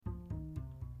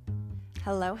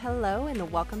Hello, hello,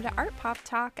 and welcome to Art Pop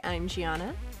Talk. I'm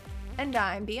Gianna. And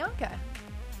I'm Bianca.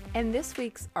 And this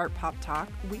week's Art Pop Talk,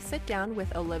 we sit down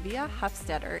with Olivia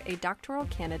Huffstetter, a doctoral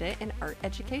candidate in art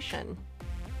education.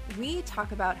 We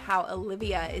talk about how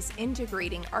Olivia is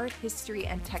integrating art history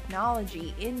and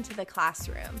technology into the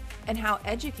classroom, and how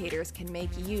educators can make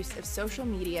use of social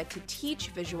media to teach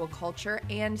visual culture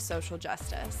and social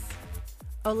justice.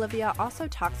 Olivia also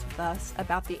talks with us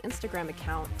about the Instagram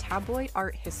account Tabloid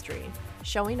Art History,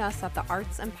 showing us that the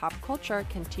arts and pop culture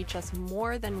can teach us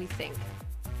more than we think.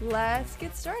 Let's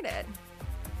get started.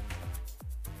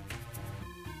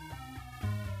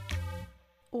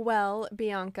 Well,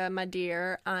 Bianca, my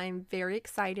dear, I'm very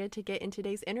excited to get in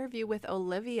today's interview with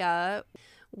Olivia.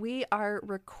 We are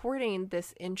recording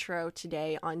this intro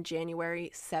today on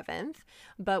January 7th,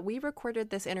 but we recorded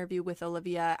this interview with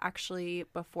Olivia actually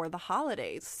before the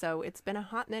holidays. So it's been a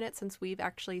hot minute since we've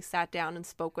actually sat down and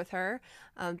spoke with her,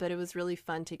 but it was really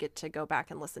fun to get to go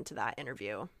back and listen to that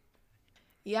interview.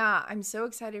 Yeah, I'm so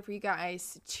excited for you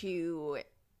guys to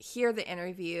hear the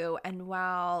interview. And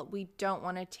while we don't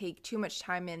want to take too much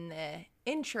time in the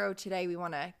intro today, we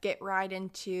want to get right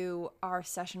into our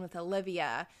session with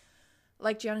Olivia.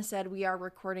 Like Gianna said, we are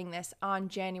recording this on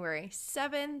January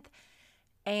 7th,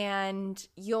 and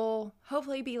you'll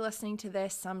hopefully be listening to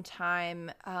this sometime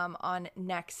on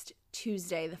next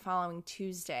Tuesday, the following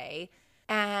Tuesday.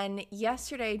 And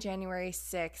yesterday, January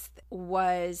 6th,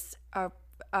 was a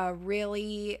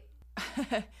really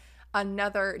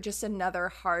another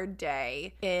hard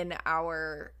day in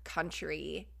our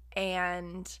country,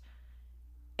 and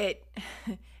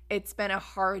it's been a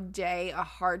hard day, a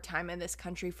hard time in this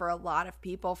country for a lot of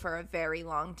people for a very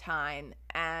long time.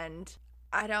 And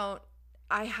I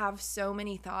have so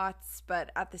many thoughts,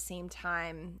 but at the same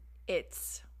time,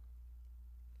 it's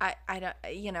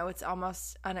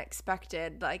almost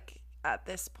unexpected, like, at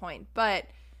this point. But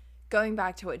going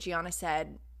back to what Gianna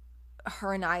said,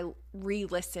 her and I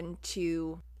re-listened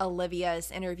to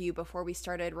Olivia's interview before we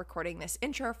started recording this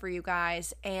intro for you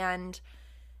guys, and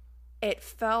it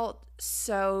felt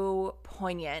so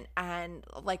poignant, and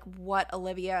like what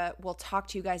Olivia will talk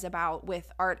to you guys about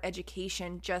with art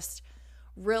education just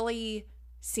really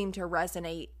seemed to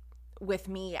resonate with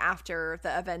me after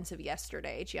the events of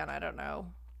yesterday. Gianna, I don't know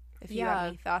if you have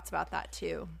any thoughts about that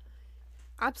too.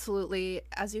 Absolutely.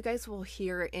 As you guys will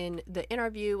hear in the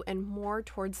interview and more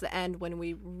towards the end when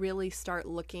we really start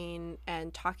looking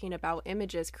and talking about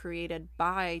images created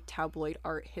by tabloid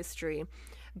art history.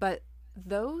 But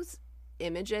those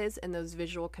images and those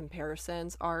visual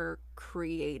comparisons are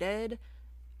created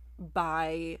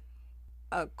by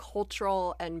a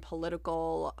cultural and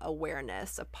political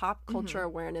awareness, a pop culture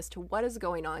awareness to what is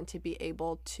going on to be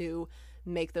able to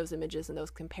make those images and those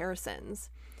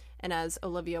comparisons. And as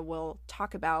Olivia will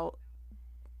talk about,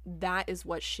 that is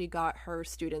what she got her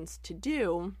students to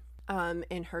do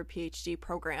in her PhD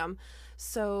program.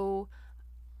 So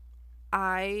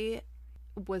I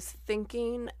was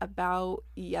thinking about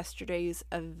yesterday's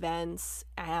events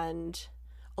and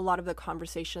a lot of the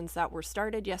conversations that were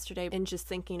started yesterday, and just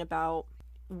thinking about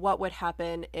what would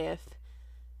happen if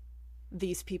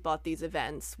these people at these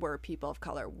events were people of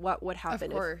color. What would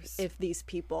happen if these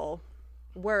people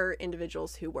were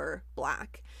individuals who were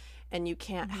Black? And you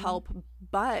can't help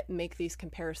but make these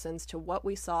comparisons to what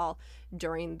we saw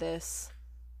during this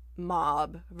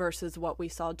mob versus what we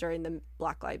saw during the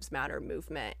Black Lives Matter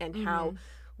movement, and how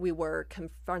we were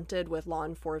confronted with law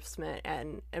enforcement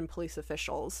and police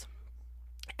officials.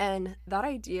 And that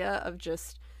idea of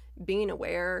just being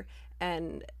aware,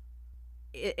 and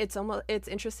it's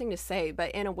interesting to say,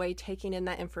 but in a way taking in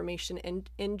that information and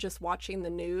in just watching the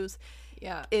news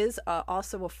is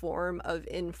also a form of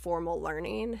informal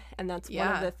learning. And that's one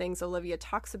of the things Olivia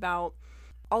talks about.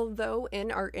 Although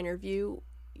in our interview,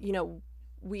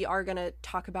 we are going to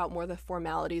talk about more the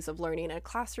formalities of learning in a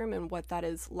classroom and what that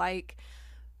is like,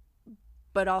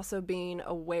 but also being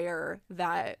aware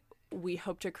that we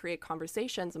hope to create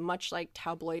conversations much like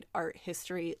tabloid art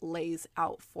history lays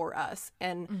out for us.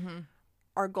 And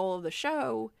our goal of the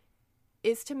show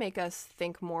is to make us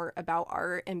think more about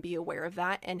art and be aware of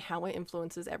that and how it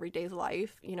influences everyday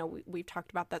life. We've talked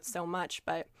about that so much,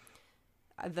 but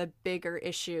the bigger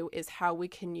issue is how we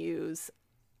can use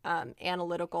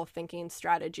analytical thinking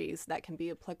strategies that can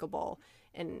be applicable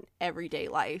in everyday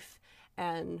life.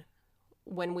 And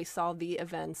when we saw the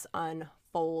events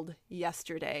unfold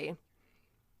yesterday,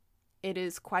 it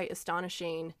is quite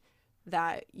astonishing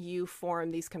that you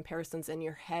form these comparisons in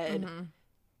your head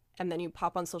and then you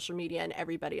pop on social media and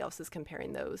everybody else is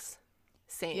comparing those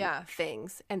same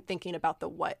things and thinking about the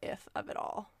what if of it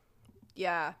all.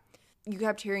 Yeah. you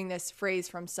kept hearing this phrase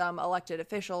from some elected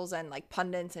officials and like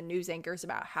pundits and news anchors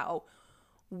about how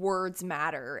words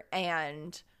matter,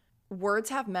 and words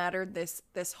have mattered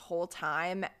this whole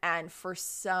time. And for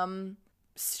some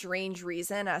strange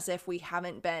reason, as if we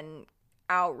haven't been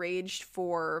outraged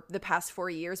for the past 4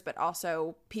 years, but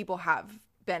also people have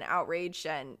been outraged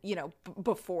and, you know,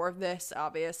 before this,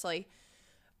 obviously.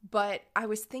 But I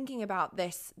was thinking about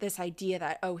this idea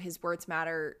that, oh, his words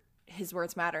matter.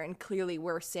 And clearly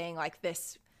we're saying like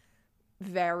this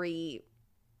very,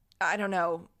 I don't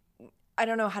know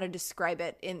how to describe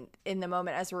it in the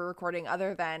moment as we're recording,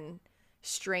 other than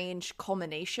strange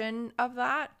culmination of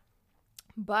that.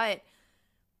 But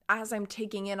as I'm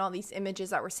taking in all these images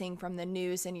that we're seeing from the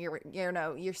news, and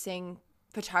you're seeing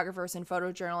photographers and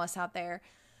photojournalists out there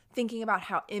thinking about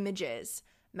how images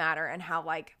matter, and how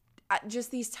like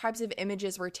just these types of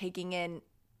images we're taking in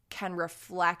can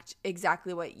reflect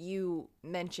exactly what you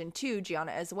mentioned too,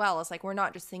 Gianna, as well. It's like we're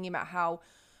not just thinking about how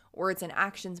words and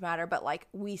actions matter, but like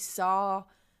we saw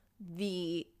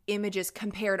the images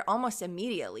compared almost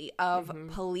immediately of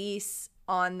police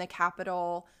on the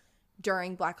Capitol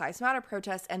during Black Lives Matter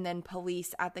protests, and then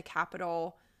police at the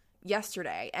Capitol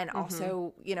yesterday. And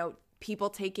also, you know, people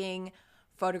taking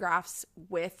photographs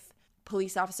with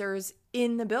police officers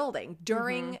in the building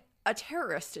during a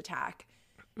terrorist attack.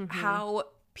 How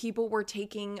people were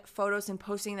taking photos and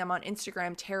posting them on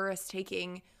Instagram, terrorists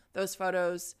taking those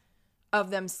photos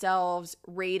of themselves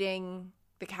raiding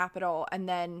the Capitol, and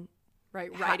then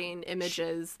writing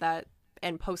images that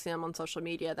and posting them on social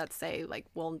media that say like,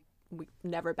 "We'll we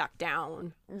never back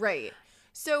down." Right.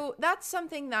 So that's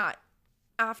something that,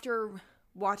 after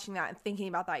watching that and thinking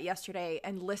about that yesterday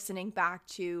and listening back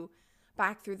through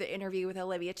the interview with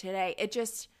Olivia today, it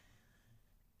just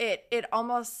it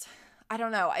almost, I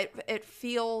don't know, it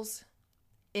feels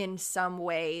in some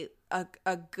way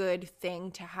a good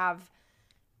thing to have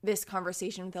this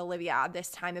conversation with Olivia at this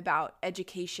time about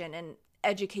education and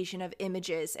education of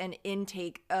images and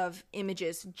intake of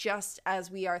images, just as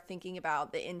we are thinking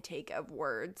about the intake of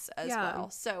words as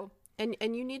well. So and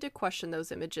you need to question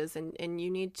those images, and you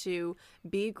need to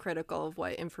be critical of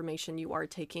what information you are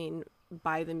taking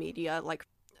by the media. Like,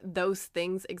 those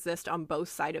things exist on both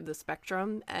sides of the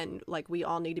spectrum, and like we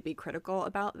all need to be critical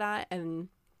about that. And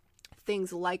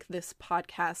things like this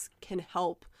podcast can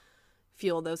help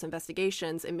fuel those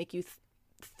investigations and make you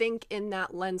think in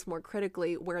that lens more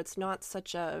critically, where it's not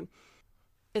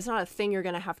a thing you're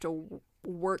going to have to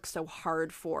work so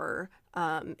hard for,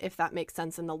 if that makes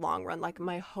sense in the long run. Like,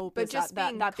 my hope is that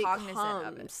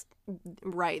becomes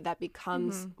right, that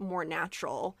becomes more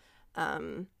natural.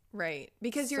 Right.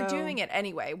 Because you're doing it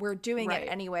anyway. We're doing it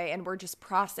anyway, and we're just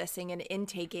processing and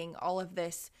intaking all of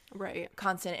this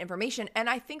constant information. And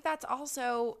I think that's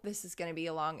also, this is going to be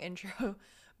a long intro,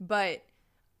 but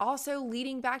also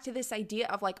leading back to this idea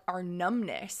of like our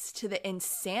numbness to the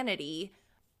insanity,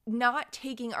 not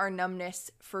taking our numbness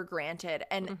for granted,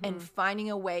 and finding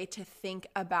a way to think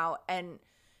about and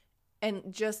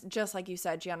just like you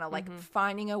said, Gianna, like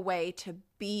finding a way to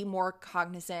be more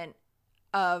cognizant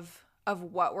of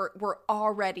what we're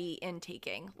already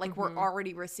intaking, like we're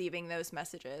already receiving those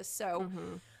messages. So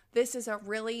this is a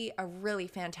really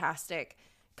fantastic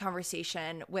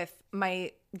conversation with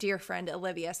my dear friend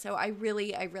Olivia. So I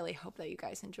really hope that you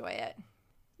guys enjoy it.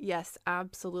 Yes,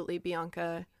 absolutely,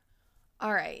 Bianca.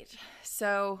 All right.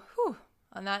 So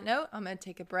on that note, I'm going to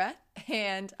take a breath,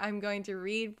 and I'm going to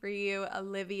read for you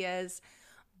Olivia's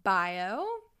bio.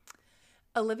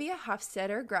 Olivia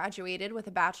Hofstetter graduated with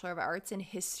a Bachelor of Arts in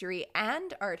History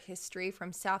and Art History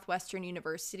from Southwestern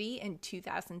University in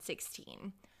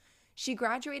 2016. She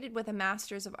graduated with a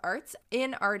Master's of Arts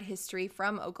in Art History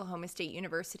from Oklahoma State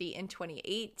University in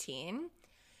 2018.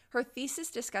 Her thesis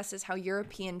discusses how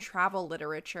European travel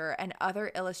literature and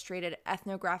other illustrated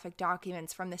ethnographic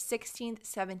documents from the 16th,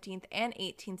 17th, and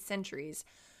 18th centuries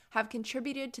have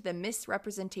contributed to the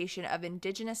misrepresentation of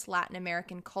indigenous Latin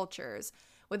American cultures,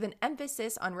 with an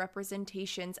emphasis on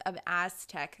representations of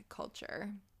Aztec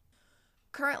culture.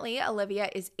 Currently, Olivia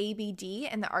is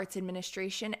ABD in the Arts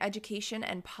Administration, Education,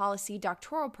 and Policy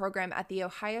doctoral program at The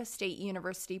Ohio State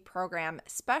University program,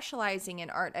 specializing in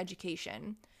art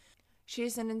education. She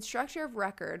is an instructor of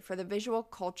record for the Visual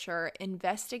Culture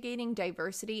Investigating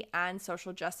Diversity and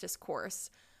Social Justice course.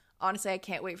 Honestly, I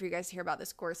can't wait for you guys to hear about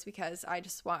this course, because I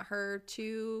just want her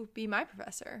to be my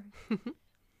professor.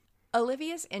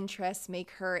 Olivia's interests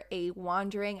make her a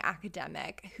wandering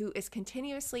academic who is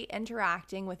continuously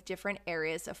interacting with different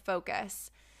areas of focus.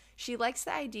 She likes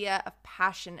the idea of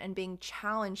passion and being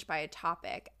challenged by a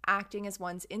topic, acting as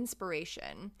one's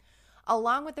inspiration.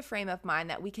 along with the frame of mind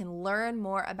that we can learn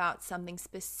more about something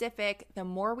specific the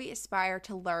more we aspire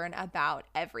to learn about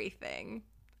everything.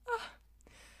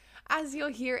 As you'll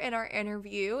hear in our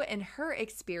interview, in her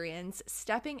experience,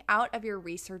 stepping out of your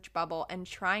research bubble and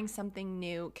trying something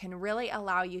new can really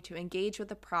allow you to engage with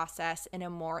the process in a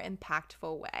more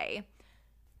impactful way.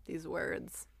 These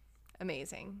words.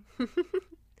 Amazing.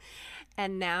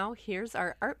 And now here's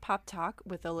our Art Pop Talk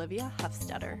with Olivia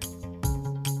Huffstetter.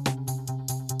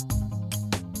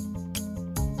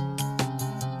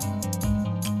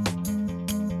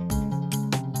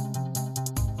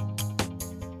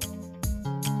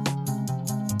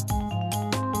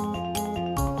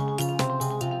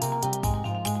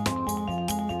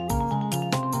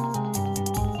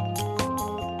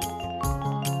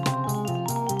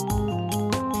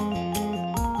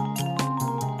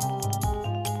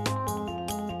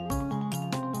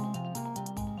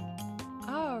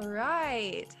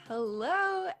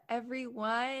 Hello,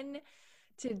 everyone.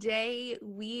 Today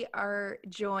we are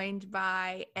joined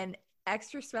by an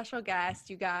extra special guest,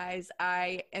 you guys.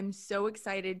 I am so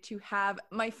excited to have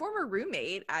my former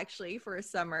roommate, actually, for a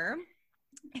summer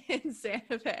in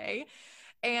Santa Fe,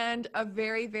 and a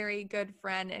very, very good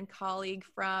friend and colleague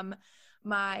from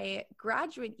my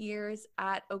graduate years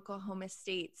at Oklahoma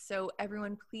State. So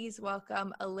everyone, please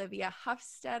welcome Olivia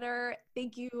Huffstetter.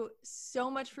 Thank you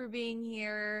so much for being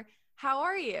here. How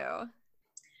are you?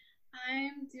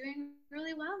 I'm doing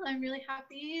really well. I'm really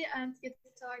happy to get to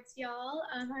talk to y'all.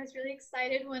 I was really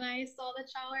excited when I saw that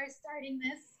y'all are starting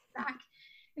this back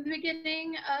in the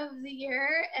beginning of the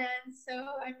year. And so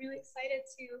I'm really excited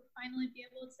to finally be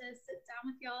able to sit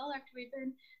down with y'all after we've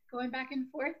been going back and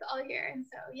forth all year. And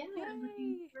so, yeah, Yay. I'm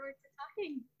looking forward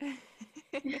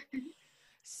to talking.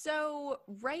 So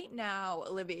right now,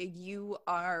 Olivia, you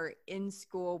are in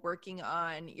school working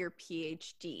on your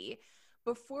PhD.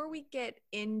 Before we get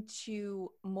into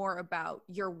more about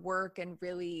your work and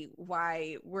really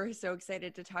why we're so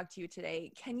excited to talk to you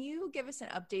today, can you give us an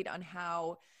update on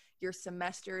how your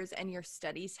semesters and your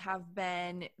studies have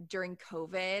been during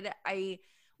COVID? I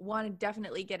want to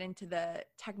definitely get into the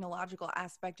technological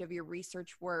aspect of your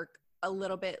research work a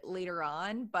little bit later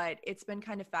on, but it's been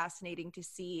kind of fascinating to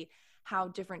see how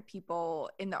different people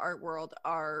in the art world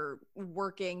are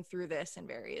working through this in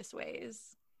various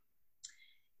ways.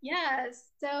 Yeah,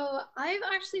 so I've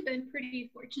actually been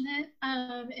pretty fortunate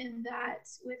in that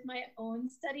with my own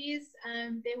studies,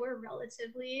 they were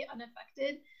relatively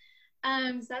unaffected.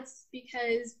 So that's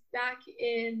because back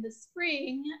in the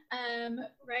spring,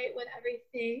 right when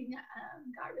everything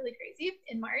got really crazy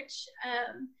in March,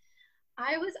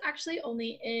 I was actually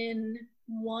only in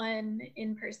one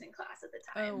in-person class at the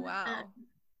time. Oh, wow.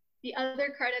 The other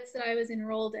credits that I was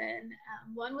enrolled in,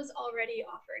 one was already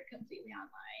offered completely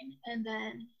online, and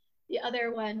then the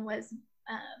other one was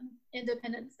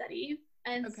independent study.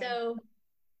 And okay. So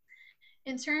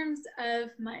in terms of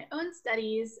my own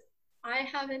studies, I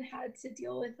haven't had to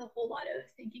deal with a whole lot of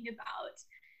thinking about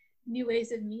new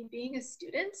ways of me being a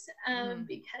student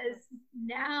because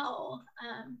now,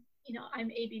 you know,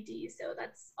 I'm ABD, so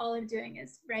that's all I'm doing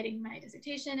is writing my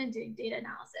dissertation and doing data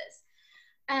analysis.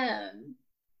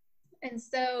 And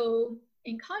so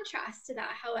in contrast to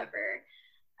that, however,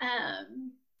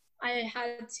 I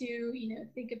had to, you know,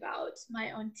 think about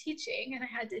my own teaching, and I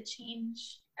had to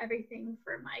change everything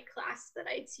for my class that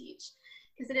I teach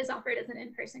because it is offered as an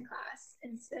in-person class.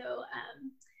 And so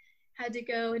had to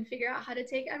go and figure out how to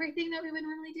take everything that we would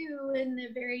normally do in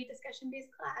a very discussion-based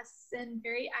class and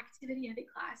very activity-heavy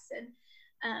class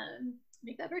and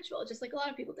make that virtual, just like a lot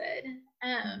of people did.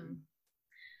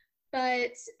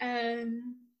 But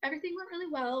everything went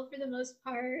really well for the most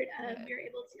part. We were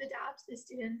able to adapt. The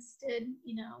students did,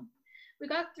 you know, we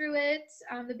got through it.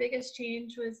 The biggest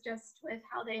change was just with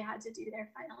how they had to do their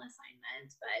final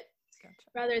assignment. But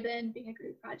rather than being a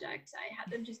group project, I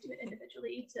had them just do it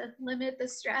individually to limit the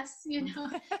stress, you know,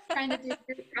 trying to do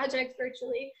a group project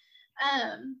virtually.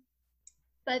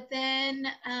 But then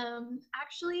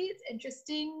actually it's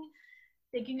interesting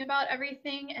thinking about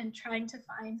everything and trying to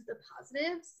find the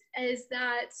positives is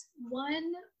that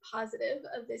one positive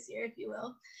of this year, if you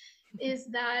will, is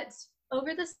that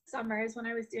over the summers when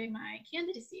I was doing my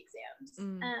candidacy exams,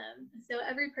 so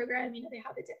every program, you know, they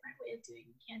have a different way of doing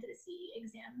candidacy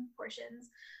exam portions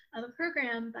of a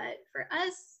program, but for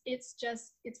us, it's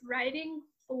writing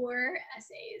 4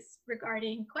 essays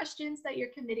regarding questions that your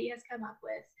committee has come up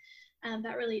with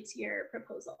that relate to your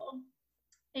proposal.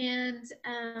 And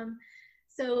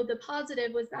so the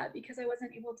positive was that because I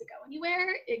wasn't able to go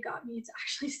anywhere, it got me to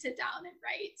actually sit down and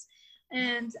write.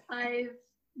 And I've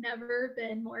never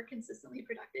been more consistently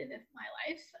productive in my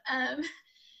life.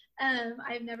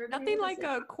 I've never been nothing like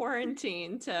a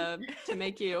quarantine to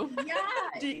make you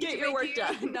get your work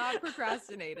done, not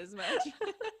procrastinate as much.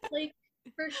 Like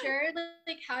for sure,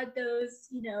 like had those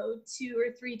 2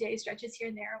 or 3 day stretches here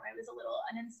and there where I was a little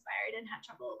uninspired and had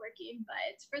trouble working,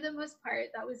 but for the most part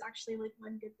that was actually like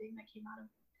one good thing that came out of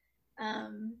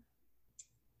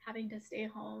having to stay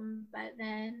home. But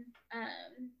then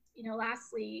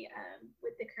lastly,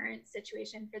 with the current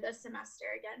situation for this semester,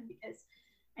 again, because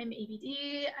I'm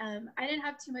ABD, I didn't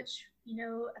have too much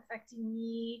affecting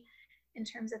me in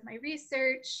terms of my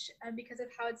research because of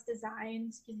how it's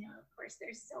designed. Of course,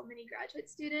 there's so many graduate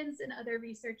students and other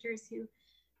researchers who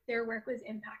their work was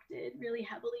impacted really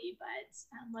heavily, but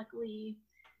luckily,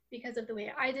 because of the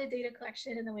way I did data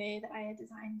collection and the way that I had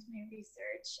designed my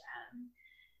research,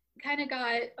 kind of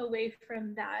got away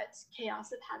from that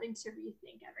chaos of having to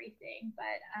rethink everything.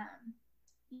 But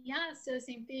yeah, so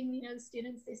same thing, the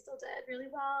students, they still did really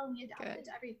well, and we adapted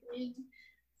to everything.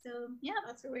 So yeah,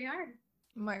 that's where we are.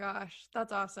 Oh my gosh,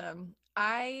 that's awesome.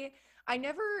 I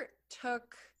never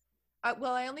took,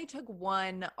 well, I only took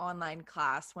one online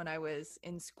class when I was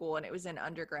in school, and it was in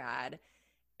undergrad.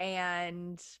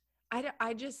 And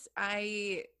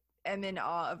I am in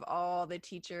awe of all the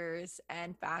teachers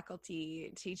and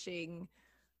faculty teaching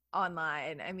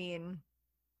online. I mean,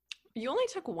 you only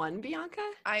took one, Bianca?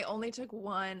 I only took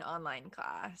one online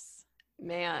class.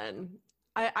 Man,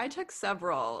 I took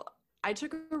several. I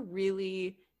took a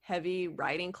really heavy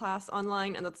writing class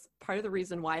online, and that's part of the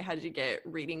reason why I had to get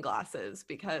reading glasses,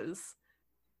 because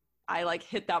I like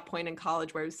hit that point in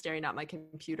college where I was staring at my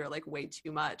computer like way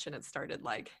too much, and it started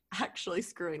like actually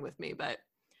screwing with me. But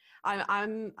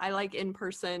I like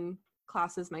in-person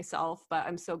classes myself, but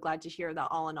I'm so glad to hear that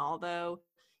all in all, though,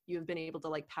 you've been able to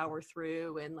like power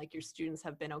through, and like your students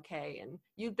have been okay and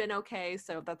you've been okay.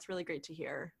 So that's really great to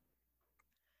hear.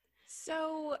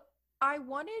 So I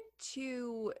wanted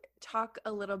to talk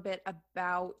a little bit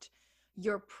about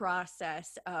your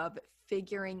process of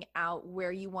figuring out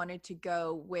where you wanted to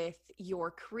go with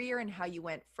your career and how you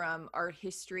went from art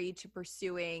history to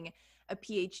pursuing a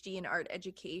PhD in art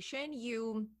education.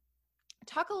 You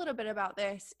talk a little bit about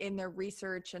this in the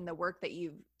research and the work that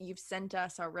you've sent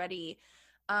us already.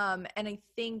 And I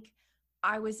think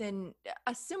I was in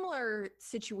a similar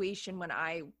situation when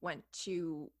I went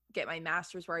to get my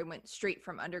master's, where I went straight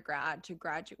from undergrad to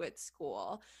graduate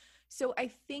school. So I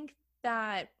think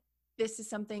that this is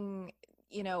something,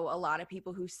 a lot of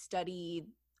people who study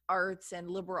arts and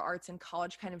liberal arts in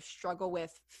college kind of struggle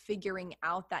with, figuring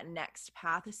out that next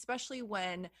path, especially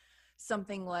when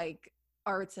something like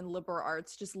arts and liberal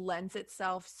arts just lends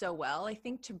itself so well, I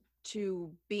think,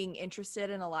 to being interested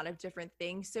in a lot of different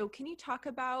things. So can you talk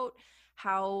about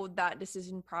how that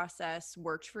decision process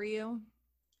worked for you?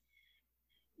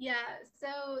 Yeah,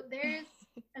 so there's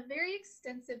a very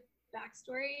extensive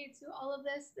backstory to all of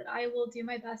this that I will do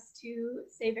my best to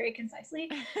say very concisely.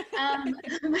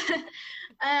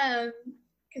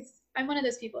 Because I'm one of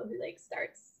those people who like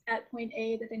starts at point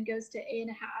A, but then goes to A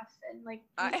and a half, and like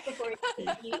before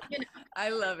I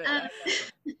love it.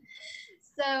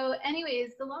 So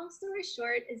anyways, the long story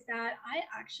short is that I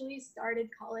actually started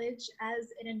college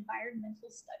as an environmental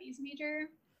studies major.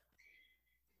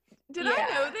 Did I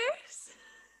know this?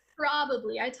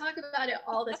 Probably. I talk about it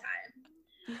all the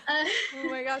time. Oh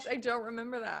my gosh, I don't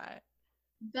remember that.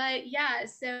 But yeah,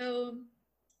 so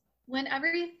when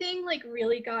everything like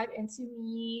really got into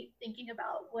me thinking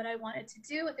about what I wanted to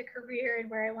do with a career and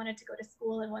where I wanted to go to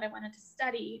school and what I wanted to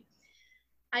study,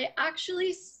 I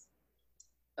actually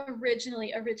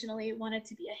originally wanted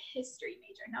to be a history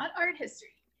major, not art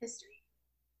history.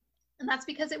 And that's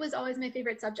because it was always my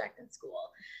favorite subject in school.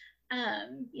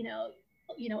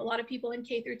 A lot of people in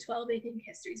K through 12, they think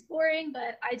history's boring,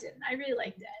 but I didn't. I really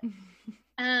liked it.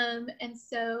 And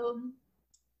so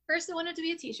first I wanted to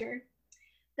be a teacher.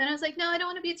 Then I was like, no, I don't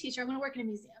want to be a teacher. I want to work in a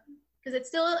museum, because it's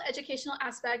still an educational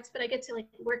aspect, but I get to like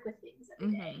work with things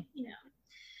every day,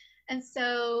 And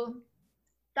so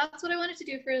that's what I wanted to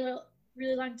do for a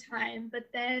really long time. But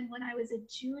then when I was a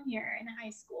junior in high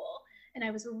school and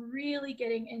I was really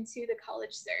getting into the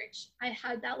college search, I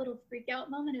had that little freak out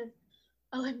moment of,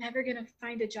 oh, I'm never going to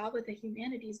find a job with a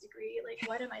humanities degree. Like,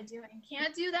 what am I doing?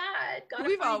 Can't do that.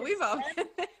 We've all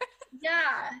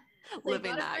yeah.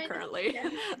 Living that currently.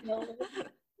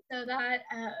 So that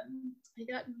I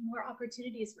got more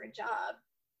opportunities for a job.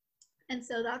 And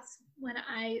so that's when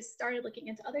I started looking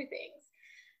into other things.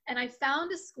 And I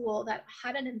found a school that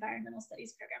had an environmental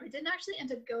studies program. I didn't actually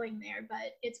end up going there,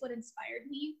 but it's what inspired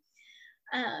me.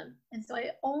 And so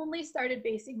I only started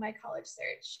basing my college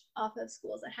search off of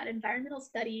schools that had environmental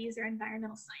studies or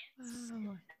environmental science.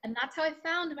 Wow. And that's how I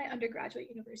found my undergraduate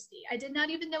university. I did not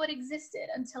even know it existed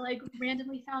until I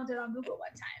randomly found it on Google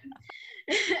one time.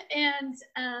 And,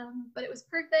 but it was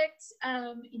perfect.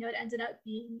 It ended up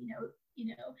being,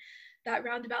 that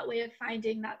roundabout way of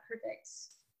finding that perfect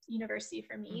university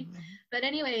for me. Mm-hmm. But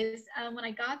anyways, when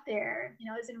I got there,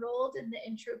 I was enrolled in the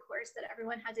intro course that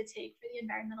everyone had to take for the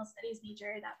environmental studies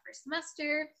major that first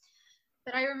semester.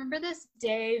 But I remember this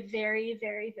day very,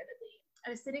 very vividly.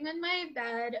 I was sitting on my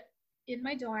bed in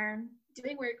my dorm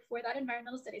doing work for that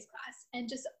environmental studies class and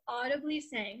just audibly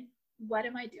saying, what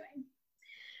am I doing?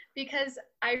 Because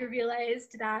I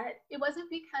realized that it wasn't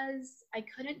because I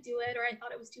couldn't do it or I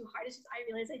thought it was too hard. It's just I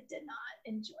realized I did not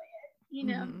enjoy it,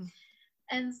 Mm-hmm.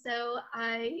 And so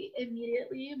I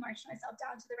immediately marched myself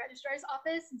down to the registrar's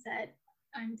office and said,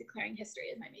 I'm declaring history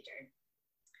as my major.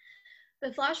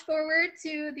 But flash forward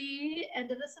to the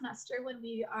end of the semester when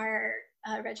we are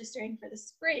registering for the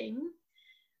spring,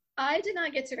 I did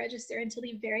not get to register until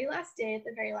the very last day at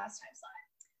the very last time slot.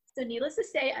 So needless to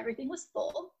say, everything was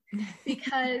full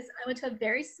because I went to a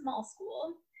very small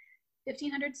school,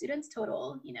 1,500 students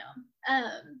total,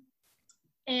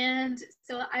 and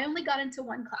so I only got into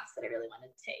one class that I really wanted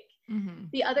to take. Mm-hmm.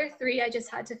 The other three, I just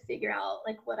had to figure out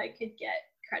like what I could get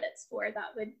credits for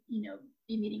that would,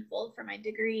 be meaningful for my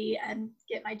degree and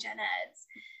get my gen eds.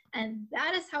 And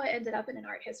that is how I ended up in an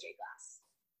art history class.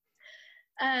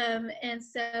 And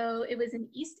so it was an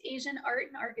East Asian art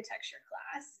and architecture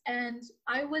class. And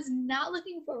I was not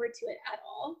looking forward to it at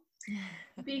all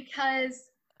because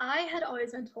I had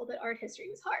always been told that art history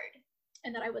was hard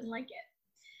and that I wouldn't like it.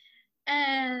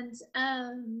 And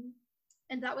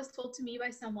that was told to me by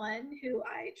someone who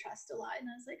I trust a lot. And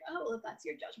I was like, oh, well, if that's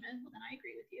your judgment, well, then I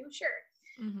agree with you. Sure.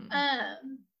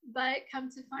 Mm-hmm. But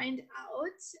come to find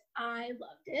out, I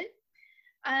loved it.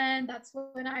 And that's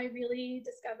when I really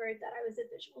discovered that I was a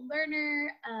visual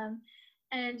learner.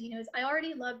 And, I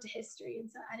already loved history. And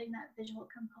so adding that visual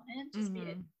component just made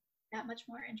it that much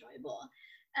more enjoyable.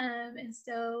 And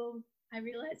so I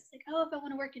realized like, oh, if I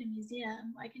want to work in a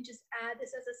museum, I can just add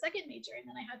this as a second major. And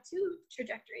then I have two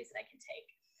trajectories that I can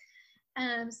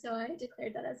take. So I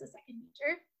declared that as a second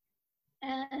major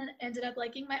and ended up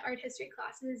liking my art history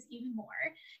classes even more.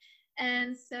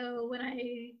 And so when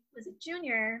I was a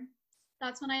junior,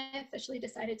 that's when I officially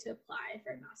decided to apply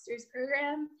for a master's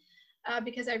program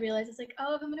because I realized it's like,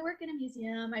 oh, if I'm going to work in a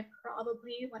museum, I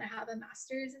probably want to have a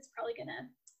master's. It's probably going to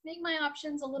make my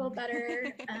options a little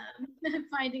better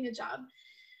finding a job.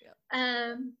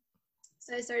 Yep.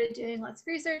 So I started doing lots of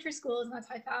research for schools, and that's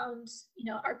how I found,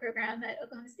 our program at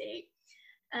Oklahoma State.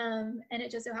 And it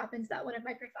just so happens that one of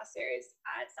my professors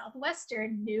at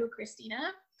Southwestern knew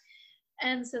Christina.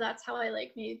 And so that's how I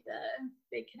made the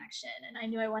big connection. And I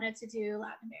knew I wanted to do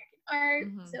Latin American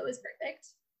art, so it was perfect.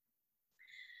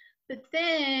 But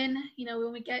then,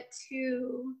 when we get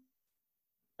to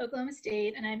Oklahoma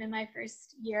State and I'm in my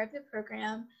first year of the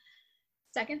program,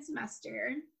 second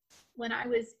semester, when I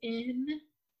was in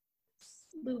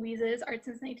Louise's Art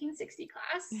Since 1960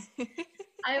 class,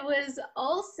 I was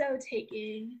also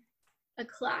taking a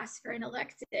class for an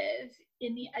elective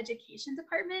in the education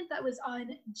department that was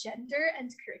on gender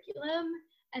and curriculum.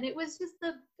 And it was just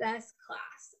the best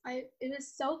class. It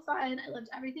was so fun. I loved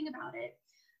everything about it.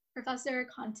 Professor,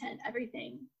 content,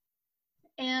 everything.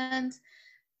 And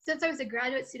since I was a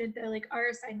graduate student though, our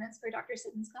assignments for Dr.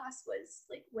 Siddon's class was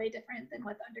way different than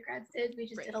what the undergrads did. We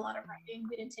just did a lot of writing.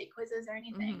 We didn't take quizzes or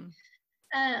anything.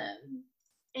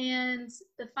 And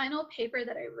the final paper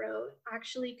that I wrote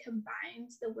actually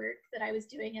combined the work that I was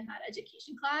doing in that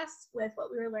education class with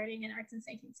what we were learning in Art Since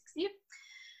 1960.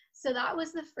 So that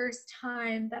was the first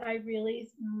time that I really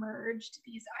merged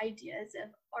these ideas of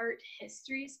art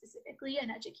history specifically and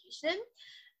education.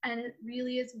 And it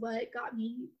really is what got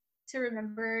me to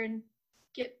remember and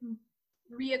get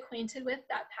reacquainted with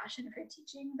that passion for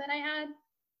teaching that I had.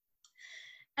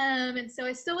 And so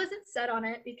I still wasn't set on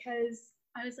it because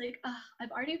I was like, oh,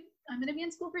 I'm going to be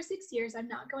in school for 6 years. I'm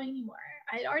not going anymore.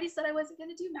 I had already said I wasn't going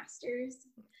to do masters.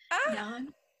 Now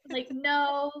I'm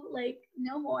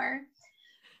no more.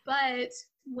 But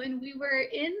when we were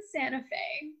in Santa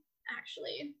Fe,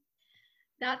 actually,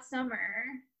 that summer,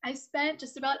 I spent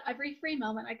just about every free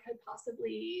moment I could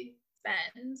possibly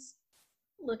spend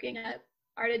looking at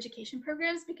art education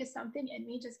programs because something in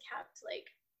me just kept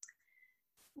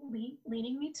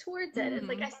leaning me towards it.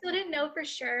 And I still didn't know for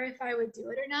sure if I would do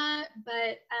it or not,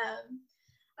 but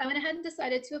I went ahead and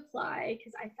decided to apply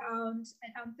because I found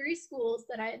 3 schools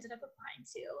that I ended up applying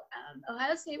to.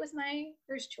 Ohio State was my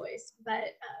first choice,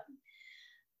 but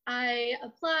I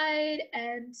applied,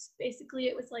 and basically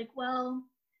it was like, well,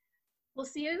 we'll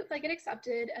see if I get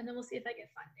accepted, and then we'll see if I get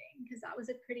funding, because that was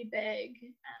a pretty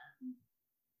big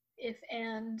if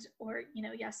and, or,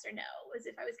 yes or no, was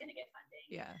if I was going to get funding.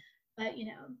 Yeah. But,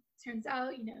 turns out,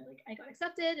 like I got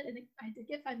accepted and I did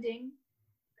get funding.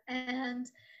 And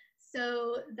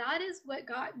so that is what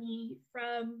got me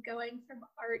from going from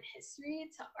art history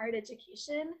to art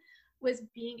education, was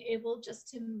being able just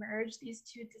to merge these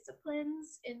two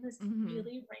disciplines in this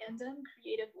really random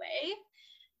creative way.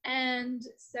 And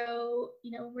so,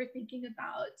 when we're thinking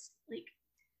about like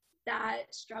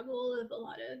that struggle of a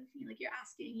lot of, like you're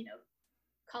asking,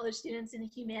 college students in the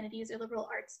humanities or liberal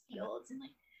arts fields, and like,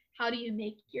 how do you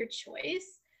make your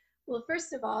choice? Well,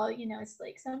 first of all, it's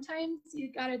like sometimes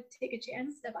you got to take a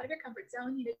chance, step out of your comfort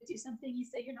zone, do something you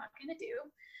say you're not going to do.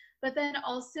 But then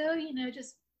also,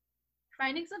 just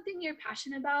finding something you're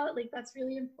passionate about, like that's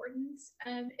really important.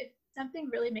 If something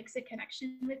really makes a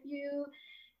connection with you,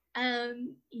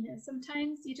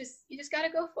 sometimes you just got to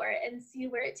go for it and see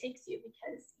where it takes you,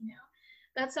 because,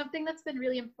 that's something that's been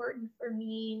really important for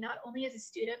me, not only as a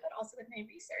student, but also with my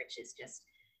research, is just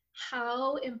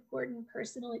how important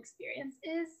personal experience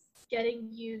is getting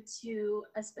you to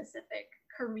a specific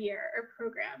career or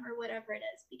program or whatever it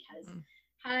is. Because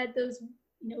had those,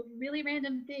 really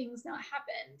random things not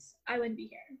happened, I wouldn't be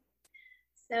here.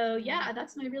 So yeah,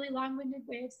 that's my really long-winded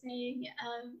way of saying,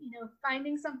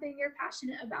 finding something you're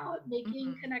passionate about,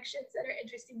 making connections that are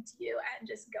interesting to you, and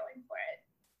just going for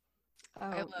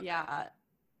it. Oh, yeah.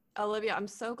 Olivia, I'm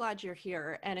so glad you're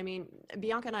here. And I mean,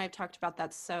 Bianca and I have talked about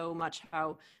that so much,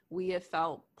 how we have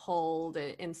felt pulled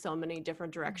in so many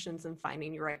different directions in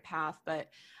finding your right path. But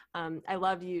I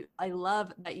love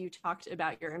that you talked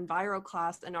about your Enviro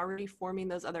class and already forming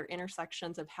those other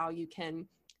intersections of how you can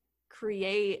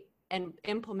create and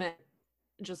implement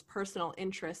just personal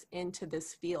interest into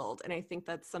this field. And I think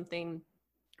that's something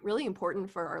really important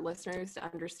for our listeners to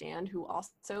understand, who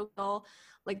also feel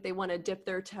like they want to dip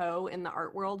their toe in the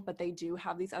art world, but they do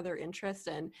have these other interests.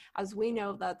 And as we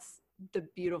know, that's the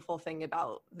beautiful thing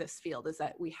about this field, is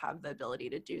that we have the ability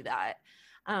to do that.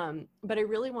 But I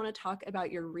really want to talk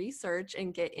about your research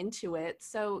and get into it.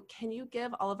 So can you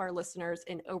give all of our listeners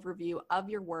an overview of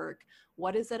your work?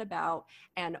 What is it about?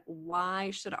 And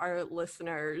why should our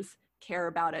listeners care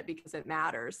about it? Because it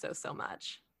matters so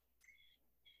much.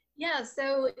 Yeah,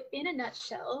 so in a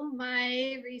nutshell,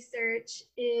 my research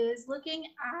is looking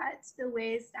at the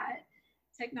ways that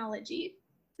technology,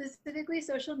 specifically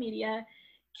social media,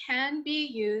 can be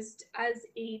used as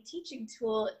a teaching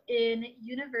tool in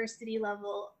university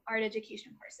level art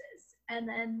education courses. And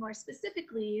then more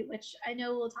specifically, which I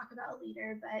know we'll talk about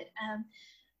later, but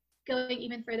going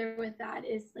even further with that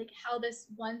is like how this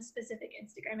one specific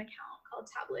Instagram account called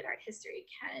Tabloid Art History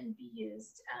can be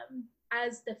used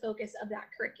as the focus of that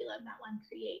curriculum that one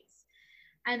creates.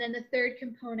 And then the third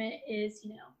component is,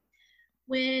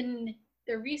 when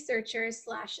the researcher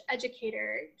 /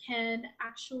 educator can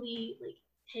actually like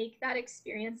take that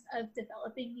experience of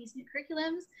developing these new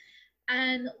curriculums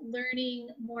and learning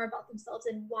more about themselves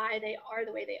and why they are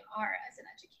the way they are as an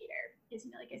educator. Because,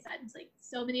 like I said, it's like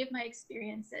so many of my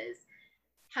experiences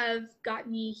have got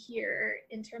me here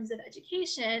in terms of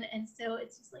education. And so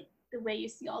it's just like the way you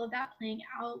see all of that playing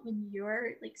out when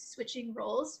you're like switching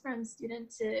roles from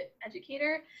student to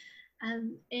educator.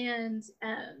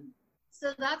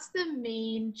 So that's the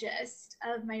main gist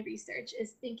of my research,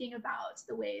 is thinking about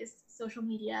the ways social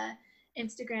media,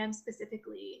 Instagram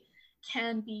specifically,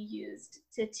 can be used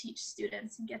to teach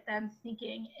students and get them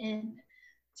thinking in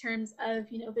terms of,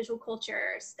 visual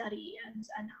culture, study, and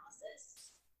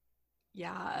analysis.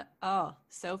 Yeah. Oh,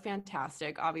 so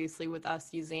fantastic. Obviously, with us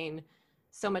using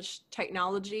so much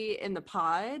technology in the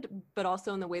pod, but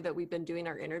also in the way that we've been doing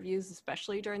our interviews,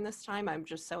 especially during this time, I'm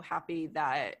just so happy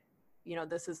that,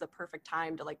 this is the perfect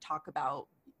time to like talk about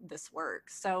this work.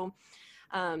 So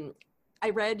I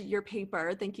read your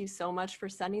paper. Thank you so much for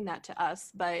sending that to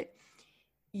us. But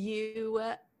you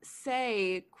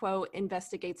say, quote,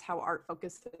 investigates how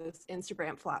art-focused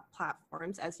Instagram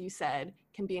platforms, as you said,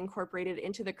 can be incorporated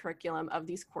into the curriculum of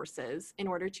these courses in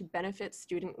order to benefit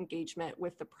student engagement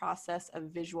with the process of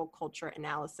visual culture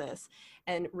analysis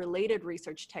and related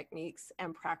research techniques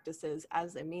and practices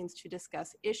as a means to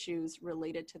discuss issues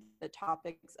related to the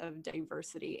topics of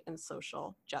diversity and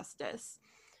social justice,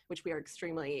 which we are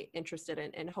extremely interested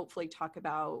in, and hopefully talk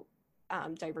about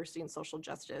diversity and social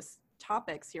justice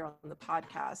topics here on the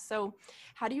podcast. So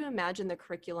how do you imagine the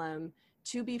curriculum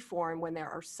to be formed when there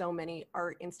are so many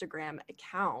art Instagram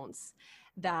accounts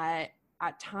that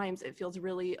at times it feels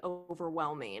really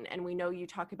overwhelming. And we know you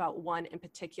talk about one in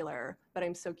particular, but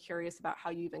I'm so curious about how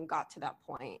you even got to that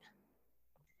point.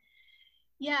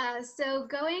 Yeah, so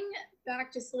going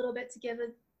back just a little bit to give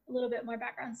a little bit more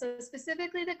background. So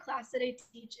specifically the class that I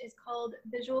teach is called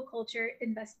Visual Culture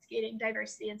Investigating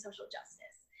Diversity and Social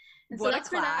Justice. And what so that's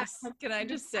a class. Can I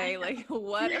just say, like,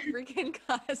 what a freaking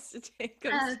class to take.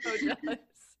 I'm so jealous.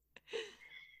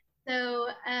 So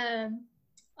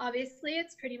obviously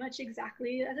it's pretty much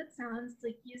exactly as it sounds,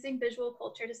 like using visual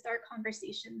culture to start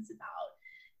conversations about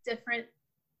different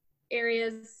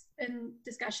areas and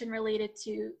discussion related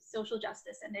to social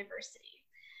justice and diversity.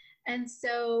 And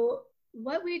so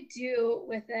what we do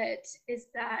with it is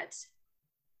that,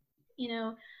 you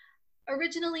know,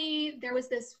 originally there was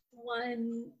this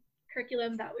one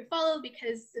curriculum that we follow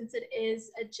because since it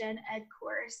is a gen ed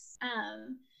course,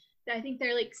 I think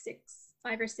there are like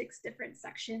 5 or 6 different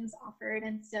sections offered.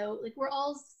 And so like we're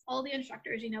all the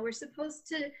instructors, you know, we're supposed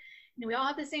to, you know, we all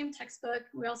have the same textbook.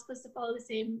 We're all supposed to follow the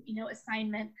same, you know,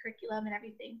 assignment, curriculum and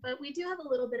everything, but we do have a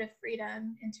little bit of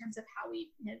freedom in terms of how we,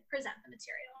 you know, present the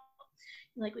material.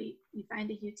 Like we find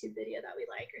a YouTube video that we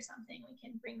like or something, we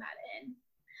can bring that in.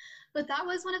 But that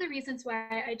was one of the reasons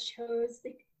why I chose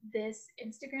this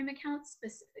Instagram account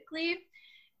specifically,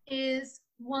 is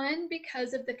one,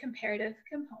 because of the comparative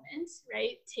component,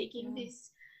 right? Taking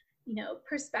this, you know,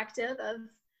 perspective of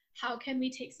how can we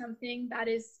take something that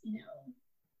is, you know,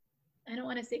 I don't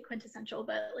want to say quintessential,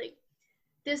 but like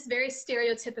this very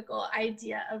stereotypical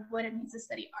idea of what it means to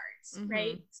study art,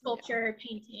 right? Sculpture,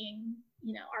 painting,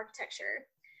 you know, architecture,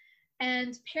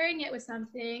 and pairing it with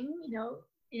something, you know,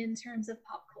 in terms of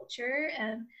pop culture,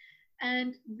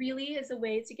 and really is a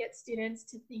way to get students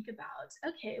to think about,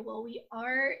 okay, well, we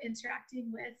are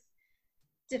interacting with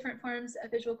different forms of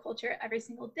visual culture every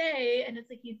single day, and it's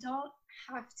like you don't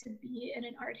have to be in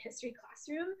an art history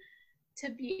classroom to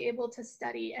be able to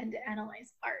study and to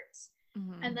analyze art.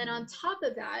 And then on top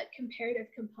of that, comparative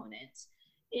component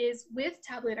is with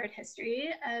tabloid art history.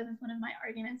 One of my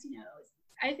arguments, you know,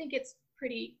 I think it's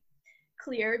pretty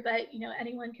clear, but, you know,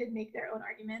 anyone could make their own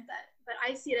argument but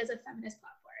I see it as a feminist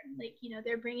platform. Like, you know,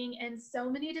 they're bringing in so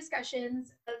many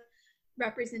discussions of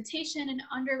representation and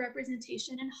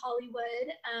underrepresentation in Hollywood,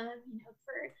 you know,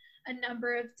 for a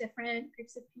number of different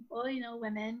groups of people, you know,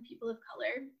 women, people of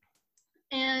color.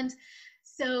 And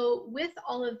so with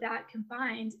all of that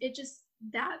combined,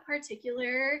 that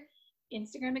particular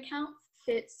Instagram account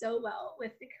fits so well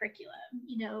with the curriculum,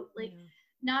 you know, like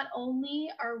not only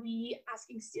are we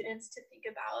asking students to think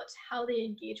about how they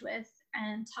engage with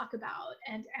and talk about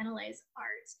and analyze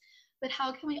art, but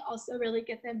how can we also really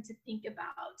get them to think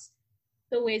about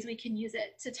the ways we can use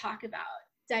it to talk about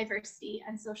diversity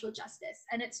and social justice.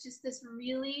 And it's just this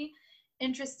really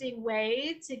interesting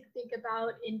way to think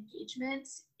about engagement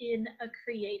in a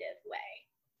creative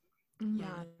way.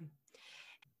 Yeah.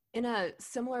 In a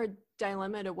similar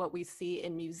dilemma to what we see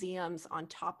in museums, on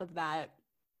top of that,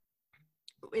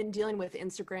 in dealing with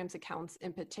Instagram's accounts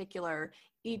in particular,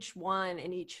 each one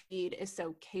and each feed is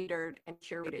so catered and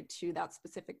curated to that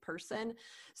specific person.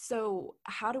 So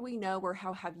how do we know, or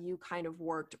how have you kind of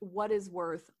worked, what is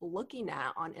worth looking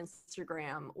at on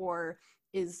Instagram, or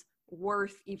is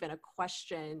worth even a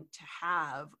question to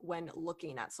have when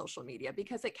looking at social media?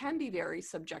 Because it can be very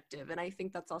subjective, and I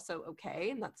think that's also okay,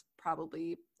 and that's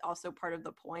probably also part of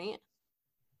the point.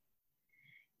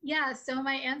 Yeah, so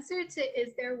my answer to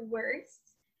is there worth?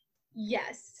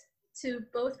 Yes, to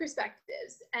both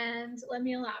perspectives, and let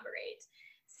me elaborate.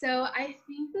 So I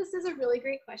think this is a really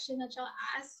great question that y'all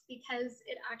asked, because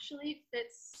it actually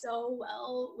fits so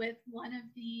well with one of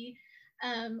the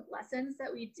lessons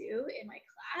that we do in my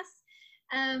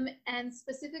class, and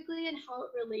specifically in how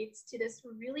it relates to this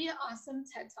really awesome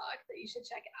TED Talk that you should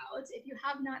check out if you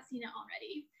have not seen it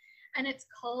already. And it's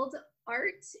called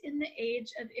Art in the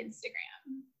Age of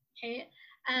Instagram. Okay.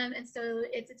 And so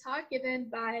it's a talk given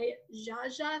by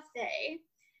Jaja Fei,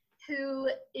 who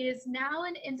is now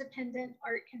an independent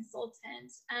art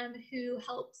consultant, who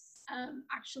helps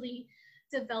actually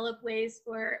develop ways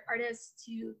for artists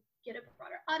to get a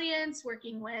broader audience,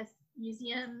 working with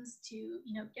museums to,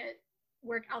 you know, get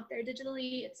work out there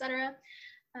digitally, etc.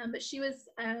 But she was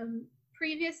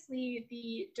previously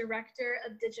the director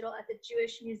of digital at the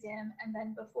Jewish Museum, and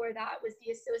then before that was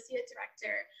the associate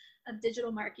director of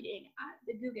digital marketing at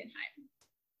the Guggenheim.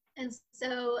 And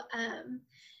so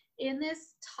in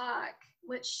this talk,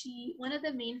 one of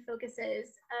the main focuses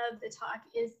of the talk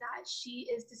is that she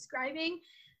is describing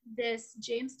this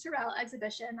James Turrell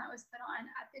exhibition that was put on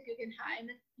at the Guggenheim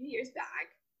a few years back.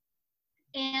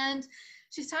 And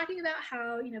she's talking about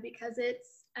how, you know, because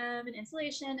it's an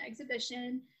installation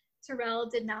exhibition, Terrell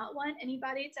did not want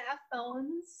anybody to have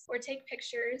phones or take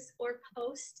pictures or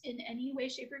post in any way,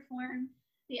 shape, or form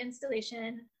the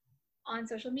installation on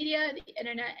social media, the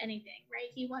internet, anything, right?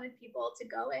 He wanted people to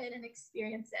go in and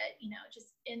experience it,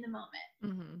 just in the moment.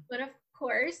 Mm-hmm. But of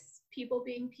course, people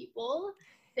being people,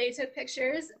 they took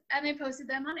pictures and they posted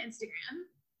them on Instagram.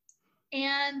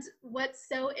 And what's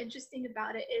so interesting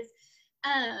about it is,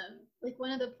 like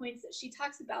one of the points that she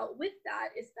talks about with that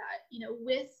is that,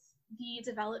 with the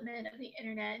development of the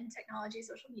internet and technology,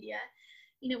 social media,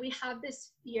 we have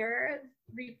this fear of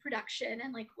reproduction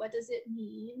and like, what does it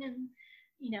mean? And,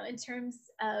 in terms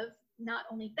of not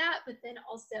only that, but then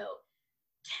also,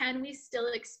 can we still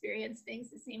experience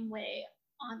things the same way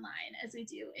online as we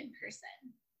do in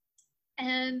person?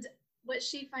 And what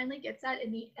she finally gets at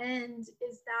in the end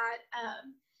is that,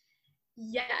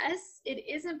 yes, it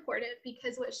is important,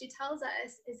 because what she tells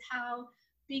us is how,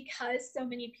 because so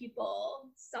many people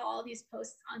saw these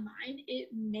posts online, it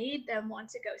made them want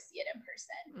to go see it in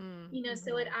person. Mm-hmm.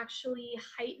 So it actually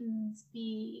heightens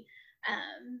the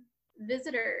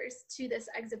visitors to this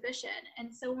exhibition.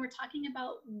 And so when we're talking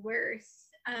about worth,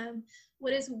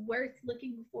 what is worth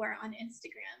looking for on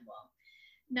Instagram? Well,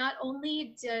 not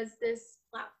only does this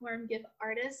platform give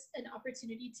artists an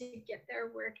opportunity to get their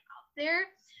work out there,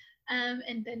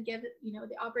 and then give,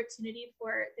 the opportunity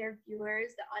for their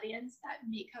viewers, the audience that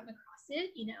may come across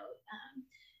it,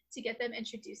 to get them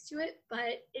introduced to it,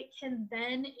 but it can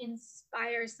then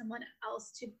inspire someone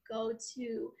else to go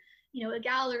to, a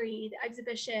gallery, the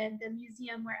exhibition, the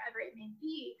museum, wherever it may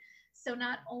be. So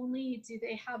not only do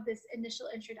they have this initial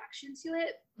introduction to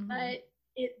it, mm-hmm. but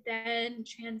it then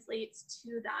translates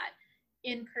to that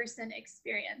in-person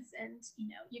experience. And,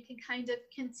 you can kind of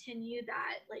continue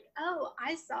that, like, oh,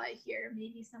 I saw it here.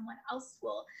 Maybe someone else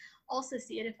will also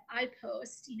see it if I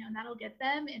post, and that'll get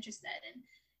them interested. And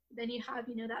then you have,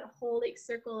 that whole like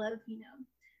circle of,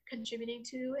 contributing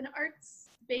to an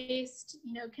arts-based,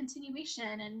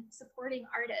 continuation and supporting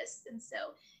artists. And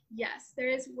so, yes, there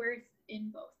is worth in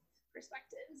both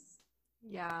perspectives.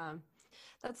 Yeah,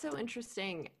 that's so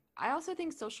interesting. I also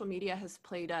think social media has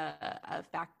played a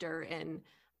factor in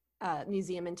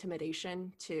museum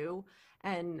intimidation too.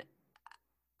 And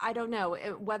I don't know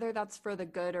whether that's for the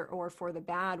good or for the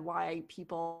bad, why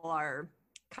people are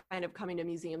kind of coming to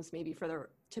museums maybe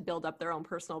to build up their own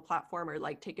personal platform or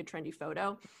like take a trendy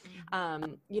photo.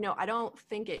 I don't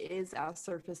think it is as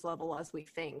surface level as we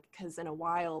think, because in a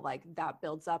while, like that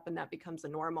builds up and that becomes a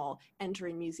normal.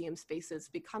 Entering museum spaces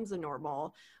becomes a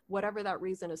normal. Whatever that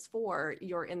reason is for,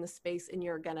 you're in the space and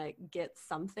you're gonna get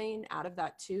something out of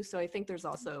that too. So I think there's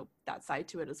also that side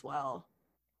to it as well.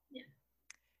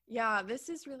 Yeah, this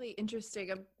is really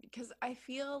interesting because I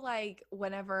feel like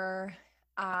whenever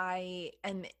I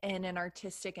am in an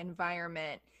artistic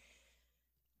environment,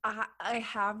 I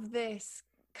have this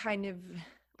kind of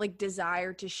like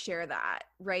desire to share that,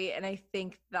 right? And I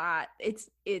think that it's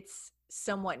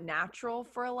somewhat natural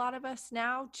for a lot of us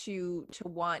now to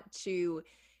want to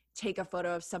take a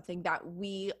photo of something that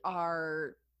we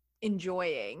are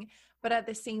enjoying. But at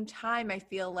the same time, I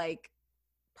feel like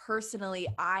personally,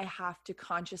 I have to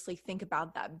consciously think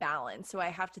about that balance. So I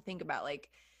have to think about like,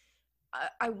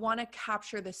 I want to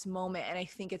capture this moment, and I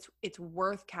think it's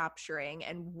worth capturing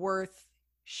and worth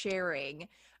sharing.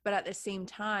 But at the same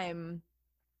time,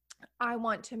 I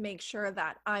want to make sure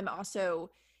that I'm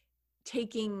also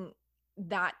taking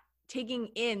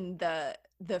in the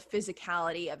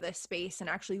physicality of the space and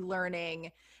actually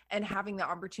learning and having the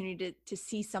opportunity to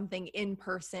see something in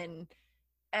person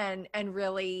and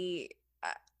really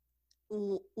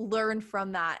learn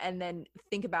from that, and then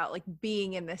think about like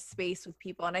being in this space with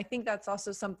people. And I think that's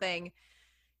also something,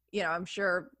 I'm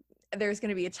sure there's going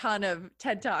to be a ton of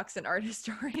TED Talks and art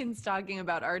historians talking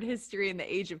about art history in the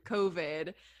age of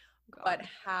COVID, but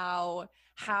how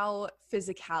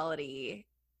physicality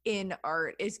in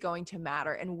art is going to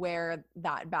matter and where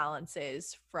that balance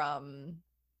is from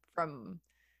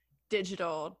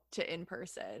digital to in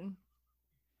person.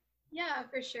 Yeah,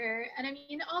 for sure. And I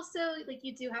mean, also, like,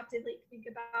 you do have to like think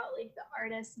about like the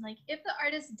artist, and like if the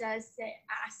artist does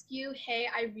ask you, hey,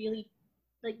 I really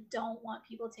like don't want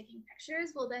people taking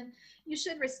pictures, well then you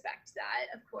should respect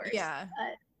that, of course. Yeah.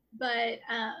 But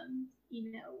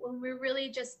when we're really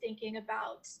just thinking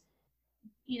about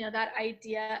that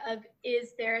idea of,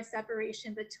 is there a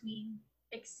separation between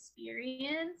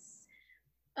experience?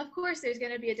 Of course there's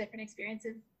going to be a different experience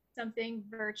of something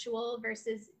virtual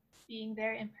versus being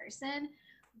there in person.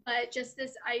 But just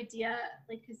this idea,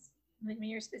 like, because when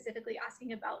you're specifically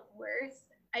asking about worth,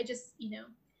 I just,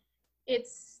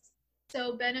 it's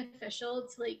so beneficial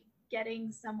to like getting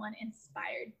someone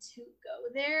inspired to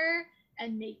go there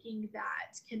and making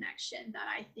that connection that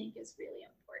I think is really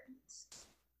important.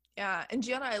 Yeah. And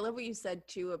Gianna, I love what you said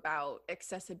too about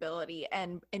accessibility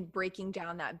and breaking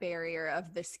down that barrier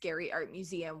of the scary art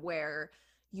museum where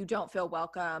you don't feel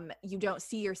welcome, you don't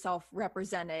see yourself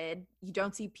represented, you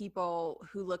don't see people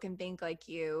who look and think like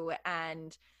you,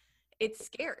 and it's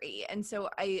scary. And so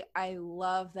I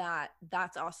love that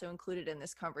that's also included in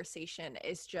this conversation,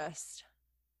 is just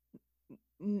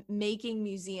making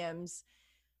museums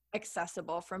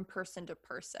accessible from person to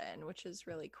person, which is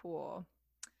really cool.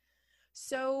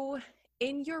 So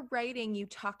in your writing, you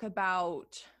talk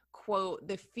about, quote,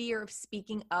 the fear of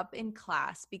speaking up in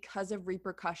class because of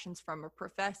repercussions from a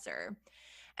professor.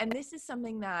 And this is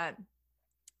something that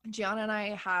Gianna and I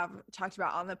have talked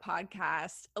about on the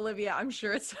podcast. Olivia, I'm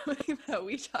sure it's something that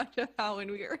we talked about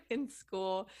when we were in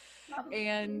school.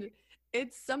 And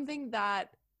it's something that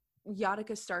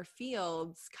Yadika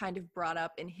Starfields kind of brought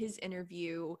up in his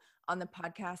interview on the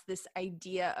podcast, this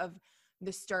idea of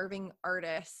the starving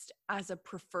artist as a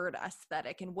preferred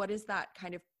aesthetic, and what is that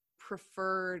kind of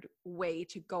preferred way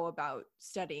to go about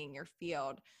studying your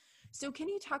field. So can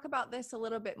you talk about this a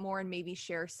little bit more and maybe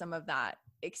share some of that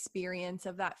experience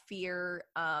of that fear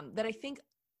that I think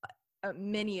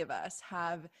many of us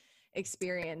have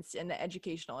experienced in the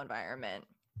educational environment?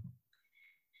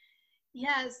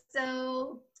 Yeah,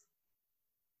 so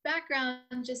background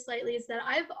just slightly is that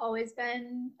I've always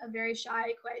been a very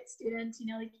shy, quiet student, you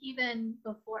know, like even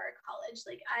before college.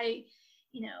 Like I,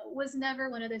 you know, was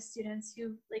never one of those students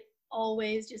who like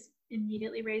always just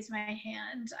immediately raised my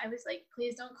hand. I was like,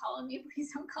 please don't call on me,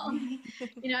 please don't call on me.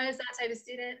 You know, I was that type of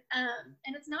student.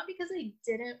 And it's not because I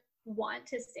didn't want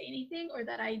to say anything or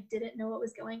that I didn't know what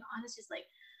was going on. It's just like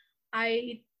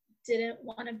I didn't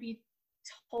want to be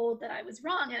told that I was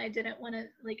wrong, and I didn't want to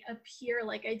like appear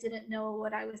like I didn't know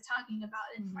what I was talking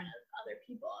about in front of other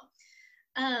people.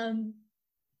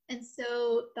 And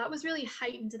so that was really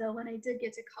heightened though when I did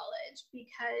get to college,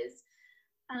 because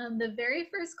the very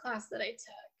first class that I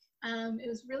took, it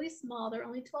was really small. There were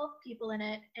only 12 people in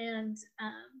it, and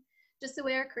just the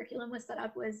way our curriculum was set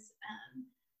up was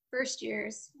first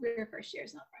years, we were first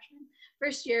years, not freshmen.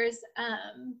 First years,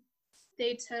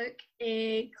 they took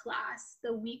a class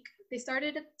the week, they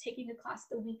started taking a class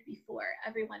the week before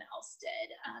everyone else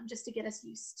did, just to get us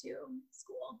used to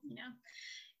school, you know.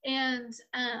 And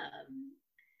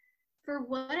for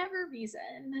whatever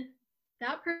reason,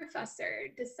 that professor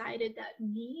decided that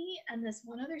me and this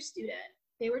one other student,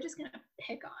 they were just gonna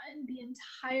pick on the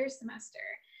entire semester.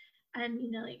 And,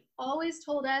 you know, like always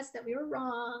told us that we were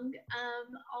wrong,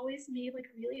 always made like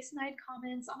really snide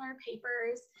comments on our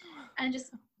papers, and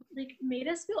just like made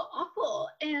us feel awful.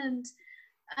 And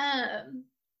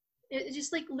it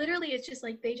just like literally, it's just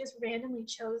like they just randomly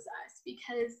chose us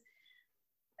because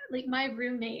like my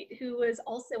roommate who was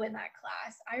also in that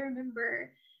class, I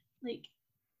remember like,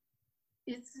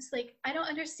 it's just like, I don't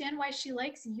understand why she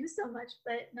likes you so much,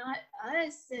 but not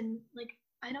us. And like,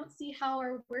 I don't see how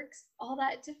our work's all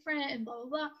that different and blah, blah,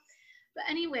 blah. But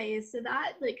anyways, so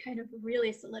that like kind of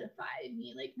really solidified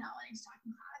me like not wanting to talk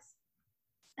in class.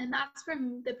 And that's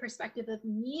from the perspective of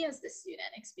me as the student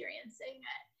experiencing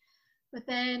it. But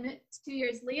then 2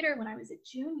 years later, when I was a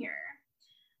junior,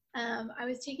 I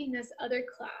was taking this other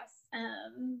class,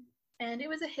 and it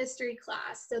was a history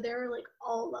class. So there were like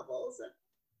all levels of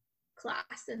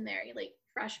class in there, like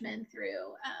freshmen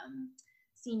through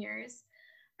seniors.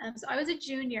 So I was a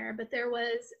junior, but there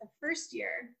was a first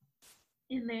year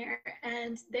in there,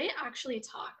 and they actually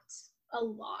talked a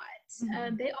lot.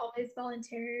 They always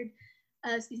volunteered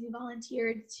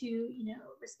to, you know,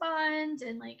 respond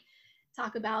and like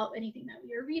talk about anything that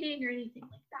we were reading or anything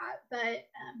like that. But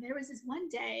there was this one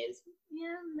day, it was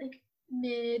like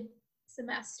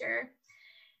mid-semester,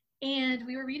 and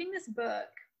we were reading this book.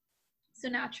 So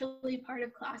naturally, part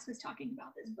of class was talking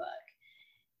about this book.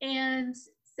 And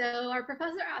so our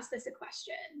professor asked us a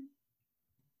question,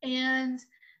 and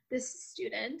this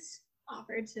student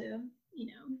offered to, you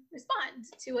know, respond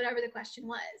to whatever the question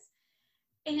was.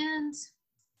 And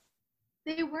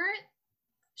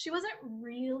she wasn't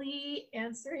really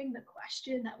answering the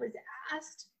question that was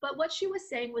asked, but what she was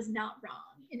saying was not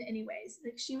wrong in any ways.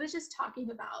 Like she was just talking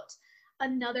about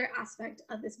another aspect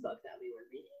of this book that we were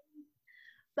reading.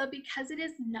 But because it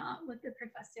is not what the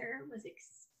professor was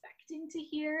expecting to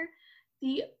hear,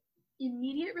 the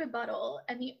immediate rebuttal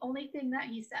and the only thing that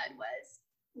he said was,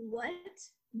 "What?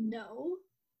 No."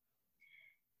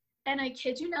 And I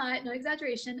kid you not, no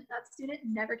exaggeration, that student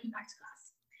never came back to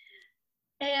class.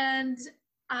 And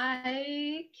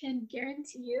I can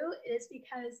guarantee you it is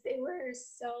because they were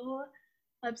so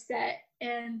upset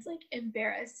and like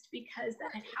embarrassed because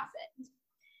that had happened.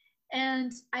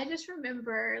 And I just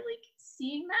remember like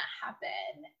seeing that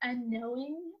happen and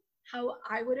knowing how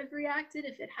I would have reacted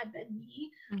if it had been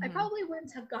me. I probably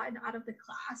wouldn't have gotten out of the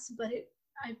class, but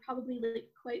I probably like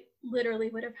quite literally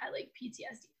would have had like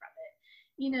PTSD from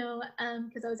it,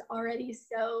 because I was already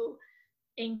so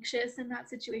anxious in that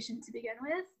situation to begin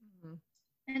with.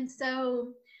 And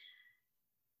so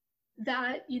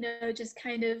that, just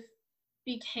kind of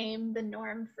became the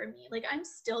norm for me. Like I'm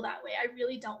still that way. I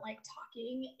really don't like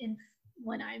talking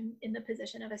when I'm in the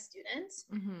position of a student.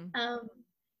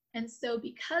 And so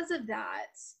because of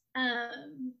that,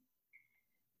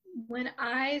 when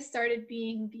I started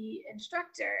being the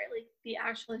instructor, like the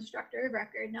actual instructor of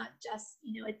record, not just,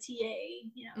 a TA,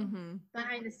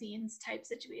 behind the scenes type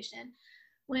situation,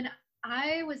 when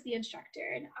I was the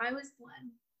instructor and I was the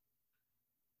one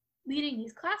leading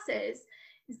these classes,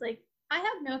 it's like, I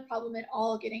have no problem at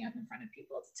all getting up in front of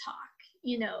people to talk,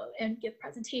 and give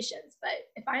presentations.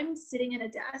 But if I'm sitting in a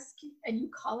desk and you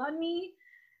call on me,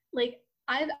 like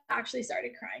I've actually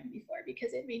started crying before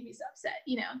because it made me so upset,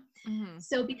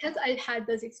 So because I had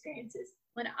those experiences,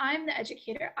 when I'm the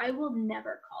educator, I will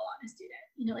never call on a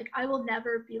student, like I will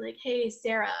never be like, hey,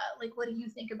 Sarah, like, what do you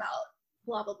think about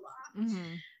blah, blah,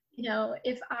 blah.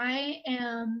 If I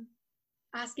am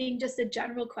asking just a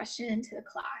general question to the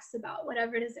class about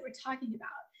whatever it is that we're talking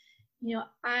about,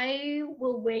 I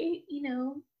will wait,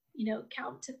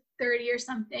 count to 30 or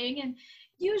something, and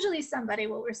usually somebody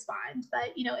will respond.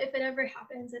 But, if it ever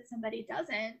happens that somebody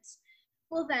doesn't,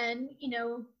 well then,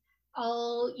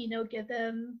 I'll, give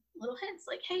them little hints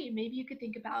like, hey, maybe you could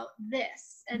think about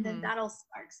this, and then that'll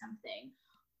spark something.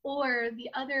 Or the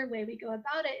other way we go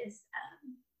about it is,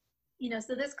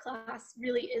 so this class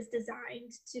really is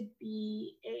designed to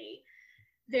be a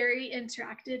very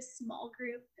interactive small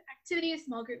group activity,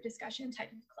 small group discussion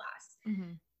type of class.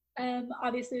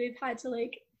 Obviously, we've had to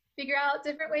like figure out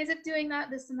different ways of doing that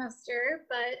this semester,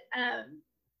 but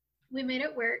we made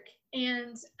it work.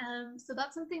 And so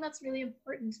that's something that's really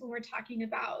important when we're talking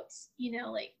about,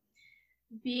 like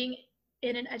being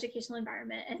in an educational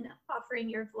environment and offering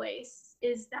your voice,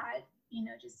 is that,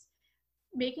 just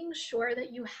making sure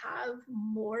that you have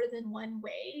more than one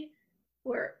way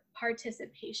for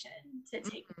participation to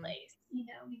take place,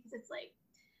 because it's like,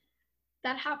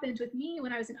 that happened with me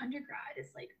when I was an undergrad.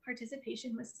 It's like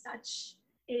participation was such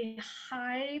a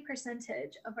high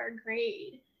percentage of our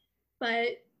grade,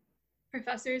 but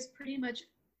professors pretty much,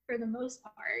 for the most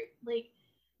part, like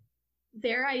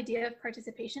their idea of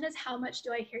participation is how much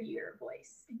do I hear your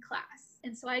voice in class.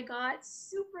 And so I got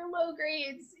super low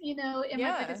grades, in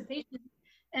my participation.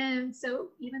 And so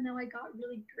even though I got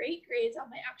really great grades on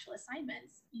my actual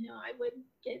assignments, I would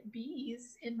get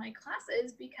B's in my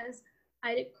classes because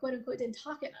I quote unquote didn't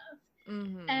talk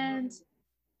enough. And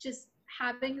just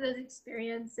having those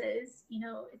experiences,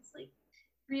 it's like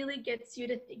really gets you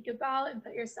to think about and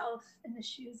put yourself in the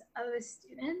shoes of a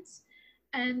student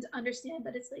and understand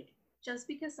that it's like, just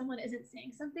because someone isn't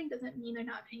saying something doesn't mean they're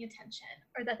not paying attention,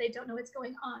 or that they don't know what's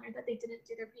going on, or that they didn't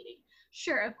do their reading.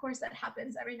 Sure, of course that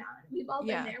happens every now and then. We've all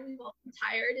been there. We've all been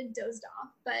tired and dozed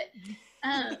off. But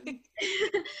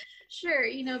sure,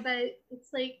 but it's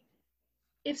like,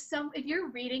 if you're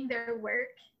reading their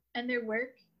work and their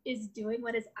work is doing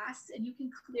what is asked, and you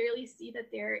can clearly see that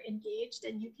they're engaged,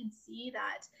 and you can see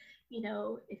that,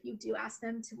 if you do ask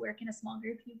them to work in a small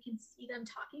group, you can see them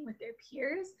talking with their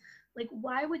peers. Like,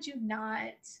 why would you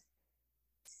not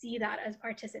see that as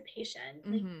participation?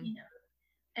 Like,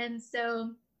 and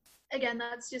so again,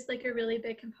 that's just like a really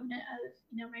big component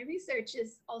of, my research,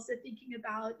 is also thinking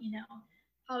about,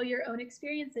 how your own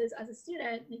experiences as a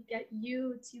student get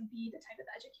you to be the type of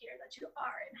educator that you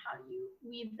are, and how you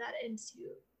weave that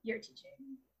into your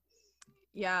teaching.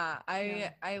 Yeah,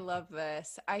 I love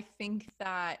this. I think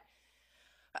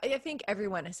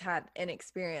everyone has had an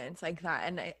experience like that.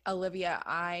 And Olivia,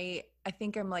 I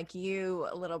think I'm like you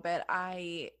a little bit.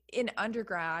 In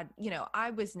undergrad,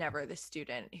 I was never the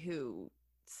student who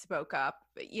spoke up,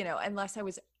 unless I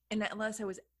was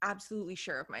absolutely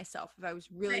sure of myself. If I was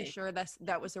really sure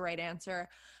that was the right answer,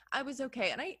 I was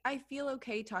okay. And I feel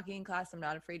okay talking in class. I'm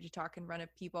not afraid to talk in front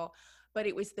of people, but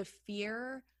it was the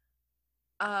fear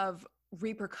of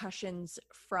repercussions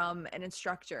from an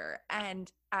instructor.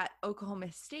 And at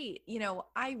Oklahoma State,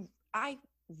 I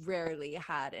rarely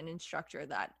had an instructor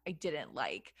that I didn't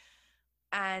like.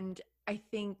 And I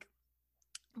think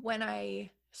when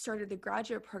I started the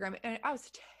graduate program, and I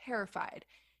was terrified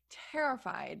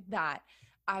that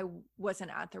I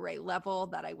wasn't at the right level,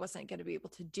 that I wasn't going to be able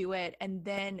to do it. And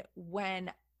then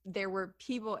when there were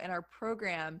people in our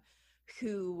program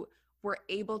who were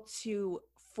able to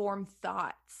form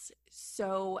thoughts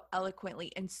so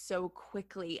eloquently and so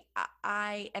quickly.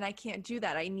 I can't do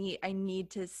that. I need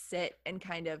to sit and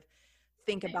kind of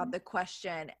think about the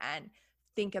question and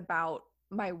think about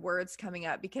my words coming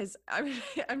up, because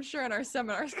I'm sure in our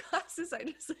seminars classes I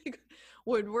just like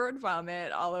would word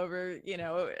vomit all over,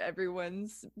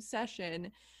 everyone's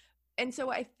session. And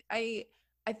so I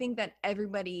think that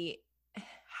everybody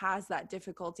has that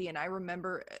difficulty. And I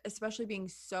remember especially being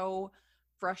so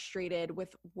frustrated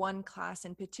with one class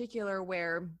in particular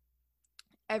where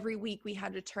every week we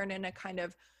had to turn in a kind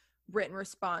of written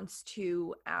response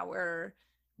to our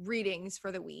readings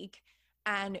for the week.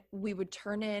 And we would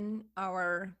turn in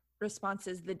our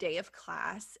responses the day of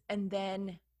class. And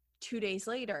then 2 days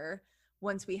later,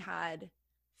 once we had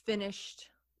finished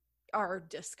our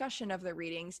discussion of the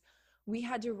readings, we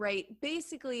had to write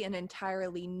basically an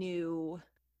entirely new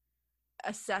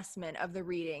assessment of the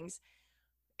readings.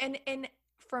 And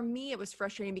for me, it was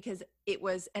frustrating because it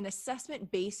was an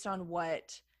assessment based on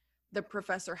what the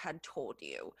professor had told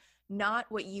you, not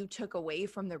what you took away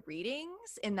from the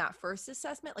readings in that first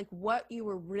assessment, like what you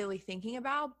were really thinking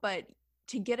about. But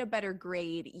to get a better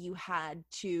grade, you had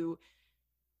to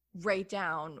write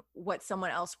down what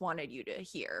someone else wanted you to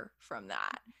hear from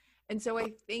that. And so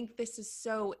I think this is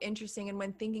so interesting. And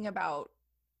when thinking about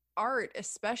art,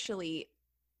 especially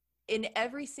in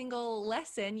every single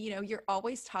lesson, you're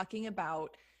always talking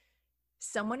about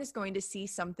someone is going to see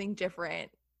something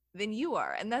different than you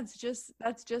are. And that's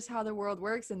just how the world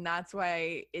works. And that's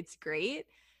why it's great.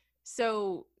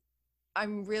 So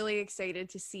I'm really excited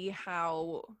to see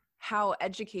how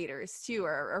educators too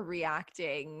are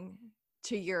reacting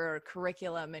to your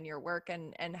curriculum and your work,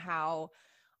 and how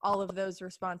all of those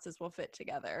responses will fit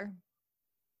together.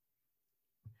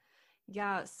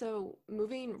 Yeah, so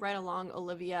moving right along,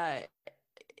 Olivia,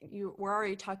 you were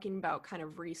already talking about kind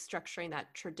of restructuring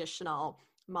that traditional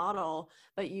model,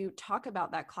 but you talk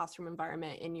about that classroom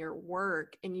environment in your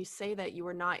work, and you say that you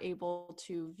were not able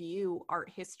to view art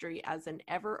history as an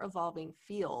ever-evolving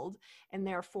field, and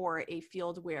therefore a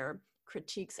field where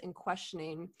critiques and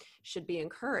questioning should be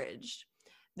encouraged.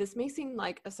 This may seem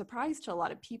like a surprise to a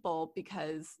lot of people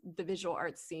because the visual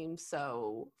arts seem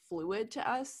so fluid to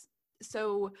us.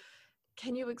 So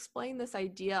can you explain this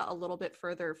idea a little bit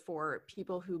further for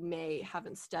people who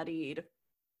haven't studied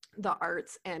the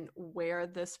arts and where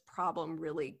this problem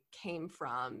really came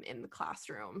from in the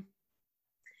classroom?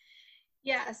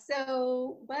 Yeah,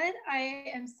 so what I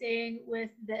am saying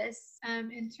with this,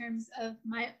 in terms of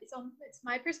it's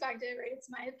my perspective, right? It's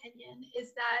my opinion,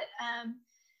 is that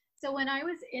so when I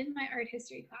was in my art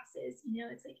history classes,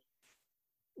 it's like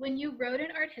when you wrote an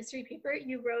art history paper,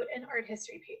 you wrote an art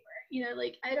history paper.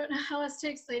 Like I don't know how else to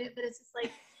explain it, but it's just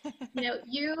like,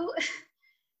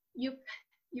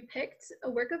 you picked a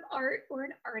work of art or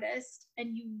an artist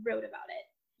and you wrote about it.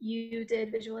 You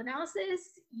did visual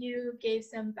analysis, you gave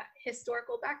some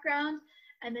historical background,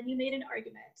 and then you made an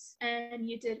argument. And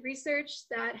you did research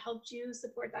that helped you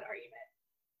support that argument.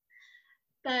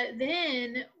 But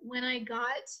then when I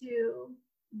got to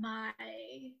my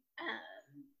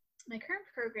my current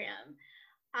program,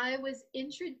 I was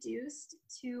introduced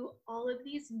to all of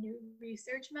these new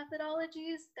research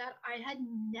methodologies that I had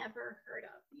never heard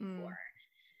of before.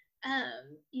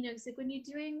 It's like when you're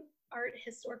doing art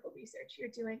historical research, you're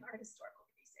doing art historical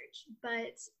research,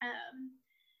 but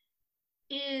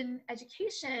in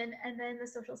education and then the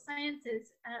social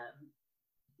sciences,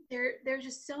 there's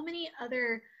just so many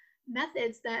other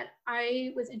methods that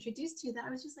I was introduced to that I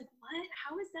was just like, what?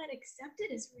 How is that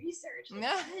accepted as research?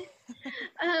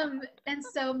 Like, and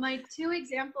so my two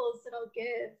examples that I'll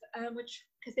give, which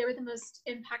because they were the most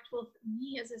impactful for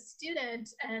me as a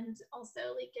student, and also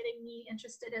like getting me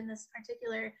interested in this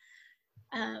particular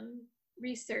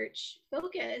research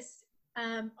focus,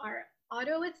 are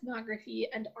autoethnography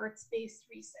and arts-based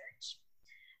research.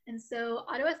 And so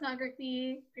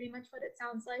autoethnography, pretty much what it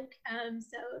sounds like.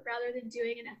 So rather than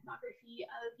doing an ethnography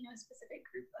of a specific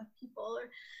group of people,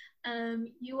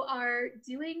 you are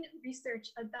doing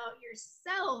research about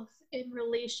yourself in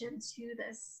relation to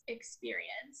this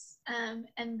experience.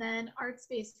 And then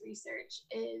arts-based research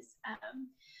is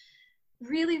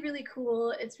really, really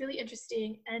cool. It's really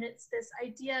interesting. And it's this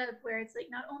idea of where it's like,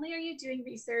 not only are you doing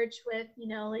research with,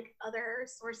 like other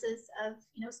sources of,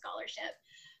 scholarship,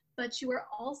 but you are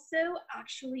also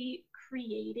actually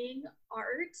creating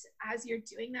art as you're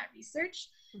doing that research.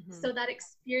 Mm-hmm. So that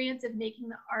experience of making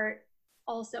the art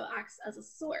also acts as a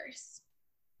source.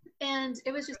 And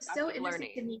it was just so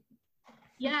interesting to me.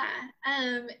 Yeah.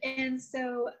 And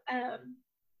so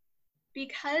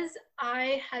because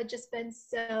I had just been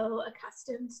so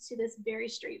accustomed to this very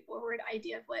straightforward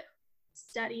idea of what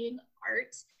studying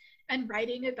art and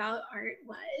writing about art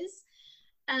was.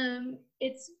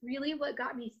 It's really what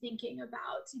got me thinking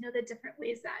about, the different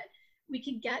ways that we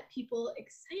can get people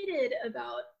excited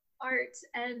about art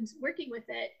and working with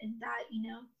it, and that,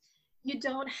 you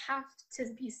don't have to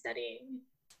be studying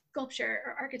sculpture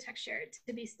or architecture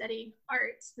to be studying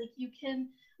art. Like you can,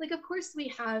 like, of course we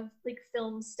have like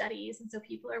film studies, and so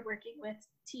people are working with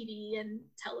TV and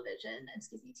television,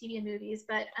 TV and movies,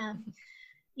 but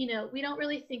we don't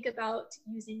really think about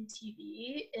using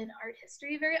TV in art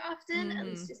history very often, at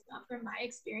least just not from my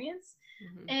experience.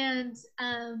 And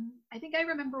I think I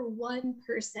remember one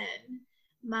person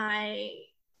my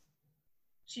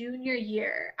junior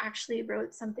year actually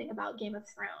wrote something about Game of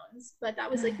Thrones, but that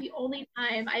was like the only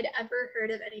time I'd ever heard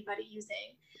of anybody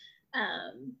using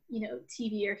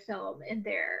TV or film in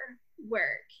their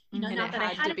work. And not that I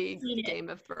had to be Game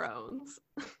of Thrones.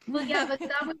 Well, yeah, but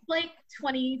that was like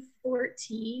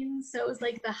 2014, so it was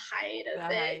like the height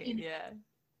of it. Yeah.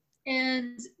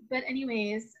 But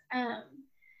anyways,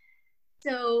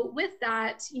 so with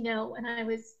that, when I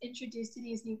was introduced to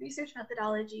these new research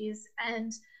methodologies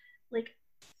and like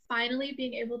finally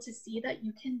being able to see that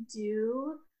you can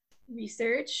do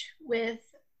research with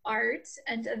art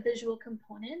and a visual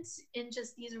component in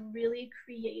just these really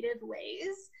creative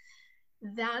ways,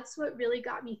 that's what really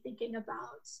got me thinking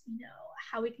about,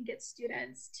 how we can get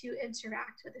students to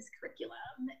interact with this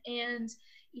curriculum, and,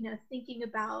 thinking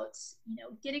about,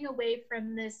 getting away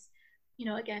from this,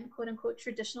 again, quote unquote,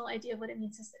 traditional idea of what it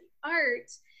means to study art,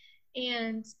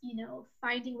 and,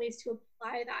 finding ways to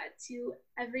apply that to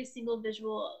every single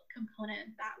visual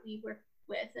component that we work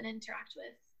with and interact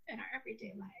with in our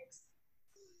everyday lives.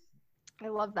 I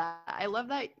love that. I love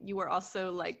that you were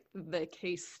also like the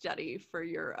case study for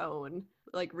your own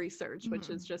like research, which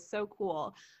is just so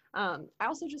cool. I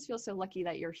also just feel so lucky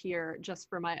that you're here just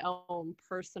for my own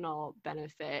personal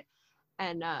benefit.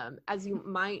 And as you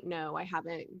might know, I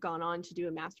haven't gone on to do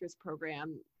a master's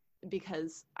program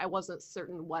because I wasn't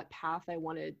certain what path I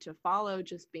wanted to follow,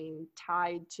 just being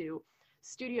tied to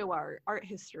studio art, art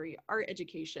history, art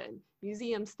education,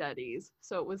 museum studies.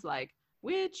 So it was like,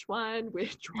 which one?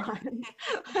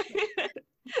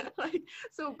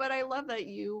 But I love that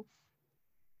you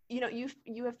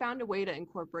have found a way to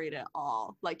incorporate it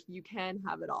all. Like you can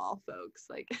have it all, folks.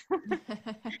 Like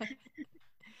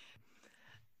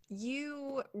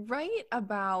you write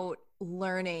about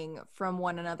learning from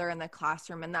one another in the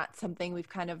classroom, and that's something we've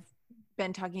kind of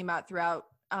been talking about throughout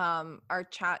our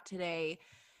chat today,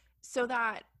 so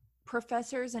that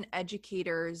professors and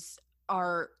educators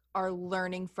are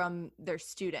learning from their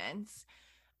students.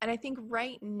 And I think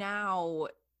right now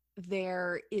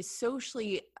there is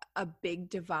socially a big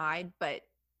divide, but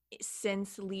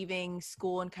since leaving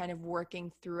school and kind of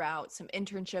working throughout some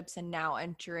internships and now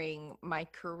entering my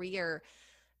career,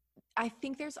 I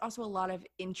think there's also a lot of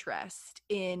interest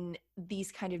in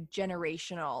these kind of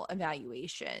generational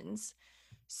evaluations.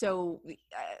 So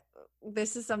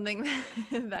this is something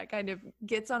that kind of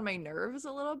gets on my nerves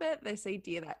a little bit, this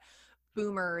idea that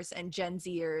boomers and Gen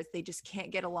Zers, they just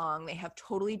can't get along. They have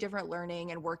totally different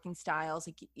learning and working styles.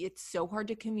 Like it's so hard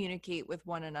to communicate with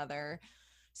one another.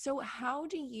 So how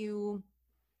do you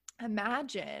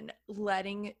imagine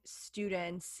letting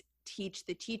students teach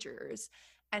the teachers,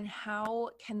 and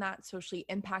how can that socially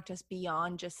impact us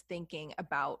beyond just thinking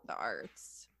about the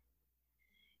arts?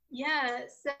 Yeah,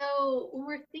 so when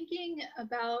we're thinking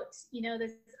about,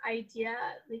 this idea,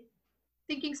 like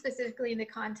thinking specifically in the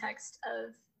context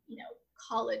of,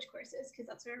 college courses, because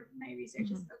that's where my research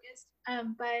is focused.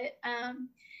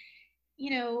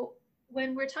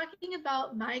 When we're talking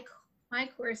about my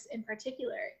course in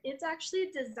particular, it's actually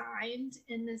designed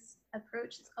in this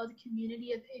approach. It's called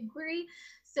community of inquiry.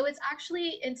 So it's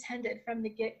actually intended from the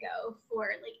get-go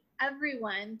for like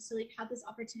everyone to like have this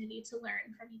opportunity to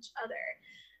learn from each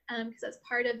other. Because that's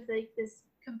part of this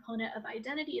component of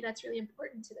identity that's really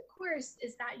important to the course,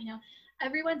 is that,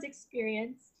 everyone's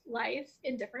experienced life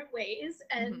in different ways,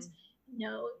 and,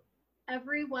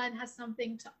 everyone has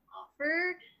something to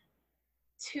offer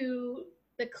to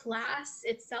the class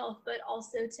itself, but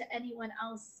also to anyone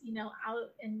else,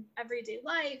 out in everyday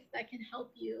life that can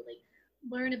help you like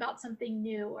learn about something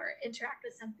new or interact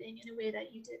with something in a way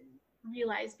that you didn't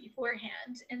realize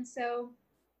beforehand. And so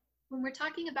when we're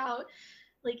talking about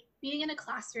like being in a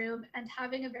classroom and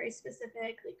having a very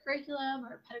specific like curriculum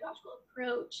or pedagogical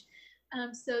approach,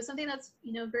 so something that's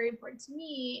very important to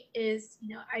me is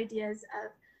ideas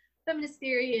of feminist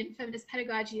theory and feminist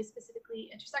pedagogy, specifically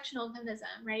intersectional feminism,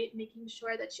 right? Making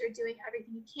sure that you're doing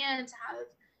everything you can to have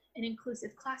an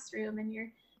inclusive classroom, and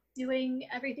you're doing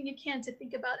everything you can to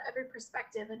think about every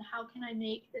perspective and how can I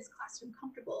make this classroom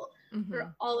comfortable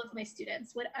for all of my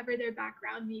students, whatever their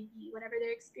background may be, whatever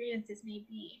their experiences may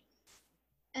be.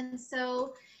 And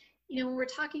so, when we're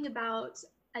talking about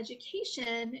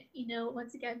education,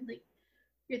 once again, like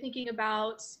you're thinking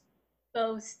about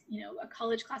both, a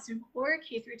college classroom or a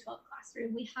K through 12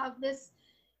 classroom, we have this,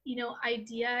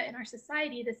 idea in our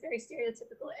society, this very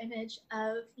stereotypical image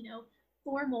of,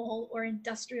 formal or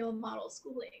industrial model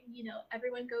schooling.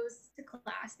 Everyone goes to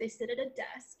class, they sit at a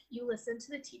desk, you listen to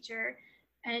the teacher,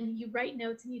 and you write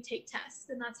notes and you take tests,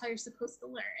 and that's how you're supposed to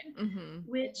learn.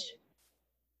 Which,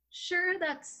 sure,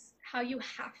 that's how you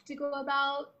have to go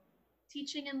about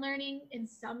teaching and learning in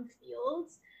some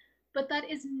fields, but that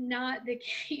is not the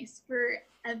case for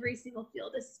every single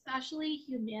field, especially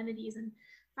humanities and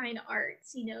fine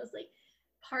arts. It's like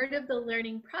part of the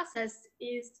learning process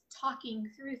is talking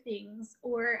through things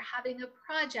or having a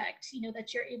project,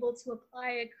 that you're able to apply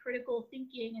a critical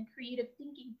thinking and creative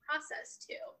thinking process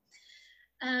to.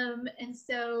 And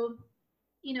so,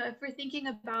 if we're thinking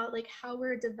about like how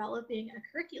we're developing a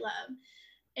curriculum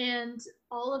and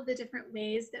all of the different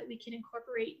ways that we can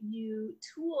incorporate new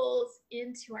tools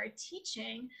into our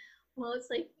teaching, well, it's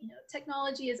like,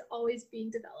 technology is always being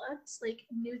developed. Like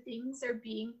new things are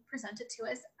being presented to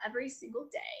us every single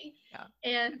day. Yeah.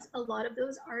 And a lot of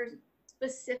those are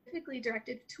specifically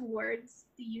directed towards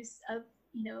the use of,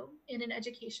 in an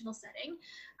educational setting.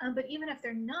 But even if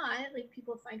they're not, like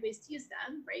people find ways to use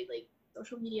them, right? Like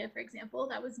social media, for example,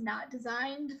 that was not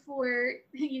designed for,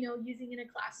 using in a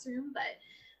classroom, but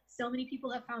so many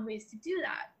people have found ways to do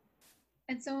that.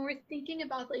 And so when we're thinking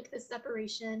about like the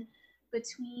separation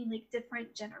between like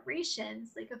different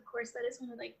generations, like of course that is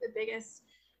one of like the biggest,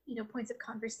 points of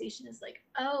conversation is like,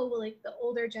 oh, well, like the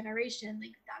older generation,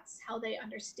 like that's how they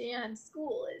understand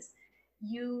school is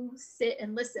you sit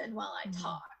and listen while I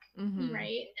talk,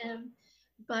 right?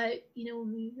 But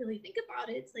when we really think about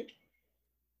it, it's like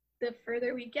the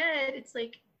further we get, it's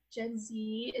like Gen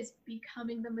Z is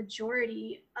becoming the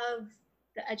majority of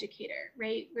the educator,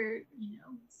 right? We're,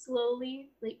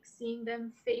 slowly like seeing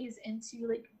them phase into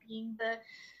like being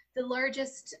the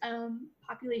largest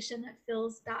population that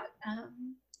fills that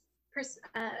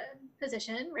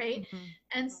position, right?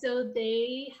 And so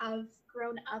they have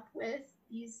grown up with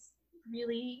these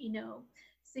really,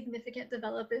 significant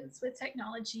developments with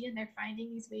technology, and they're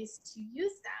finding these ways to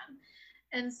use them.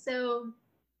 And so,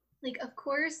 like, of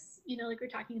course, like we're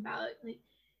talking about, like,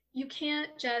 you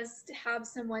can't just have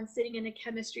someone sitting in a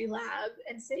chemistry lab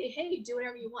and say, hey, do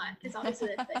whatever you want, because obviously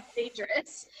that's like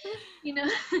dangerous,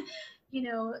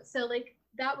 so like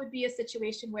that would be a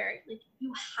situation where like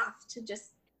you have to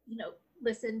just,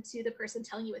 listen to the person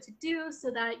telling you what to do so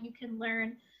that you can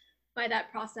learn by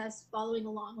that process, following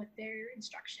along with their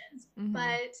instructions.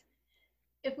 But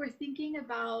if we're thinking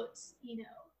about,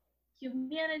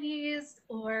 humanities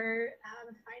or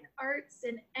fine arts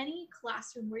in any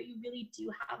classroom where you really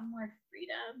do have more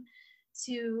freedom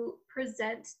to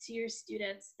present to your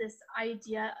students this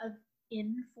idea of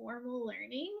informal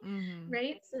learning,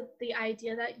 right? So the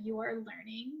idea that you are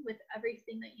learning with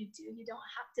everything that you do, you don't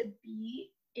have to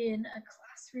be in a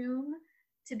classroom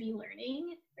to be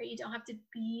learning, right? You don't have to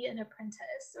be an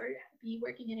apprentice or be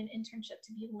working in an internship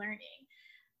to be learning.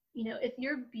 If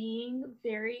you're being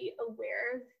very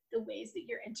aware of the ways that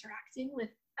you're interacting with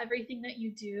everything that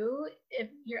you do in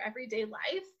your everyday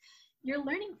life, you're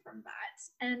learning from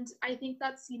that. And I think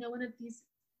that's, one of these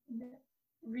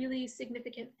really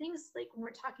significant things, like when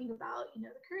we're talking about, the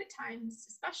current times,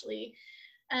 especially,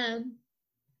 and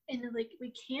like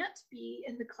we can't be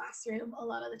in the classroom a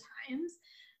lot of the times.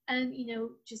 And,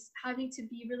 just having to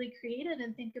be really creative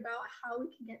and think about how we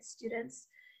can get students,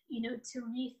 to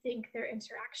rethink their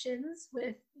interactions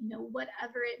with,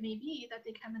 whatever it may be that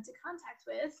they come into contact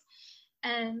with.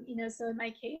 And, so in my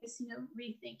case,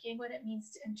 rethinking what it means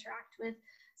to interact with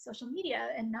social media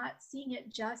and not seeing it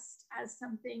just as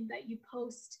something that you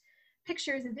post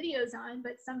pictures and videos on,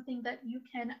 but something that you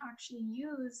can actually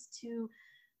use to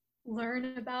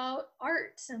learn about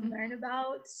art and learn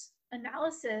about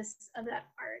analysis of that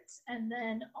art. And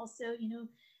then also,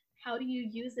 how do you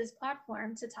use this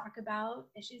platform to talk about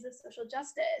issues of social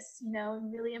justice,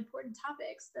 and really important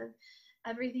topics of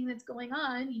everything that's going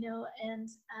on, and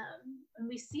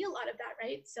we see a lot of that,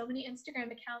 right? So many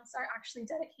Instagram accounts are actually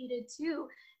dedicated to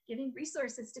giving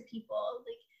resources to people.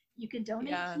 Like, you can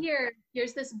donate here.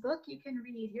 Here's this book you can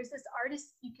read. Here's this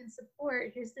artist you can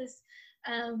support. Here's this,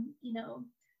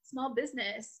 small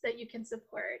business that you can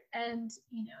support. And,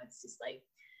 it's just like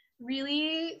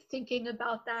really thinking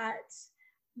about that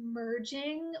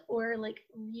merging or like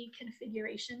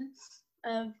reconfiguration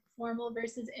of formal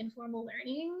versus informal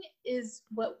learning is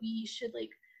what we should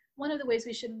like, one of the ways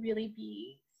we should really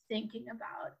be thinking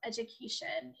about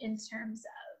education in terms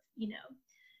of, you know,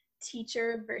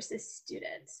 teacher versus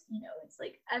students. You know, it's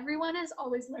like everyone is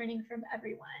always learning from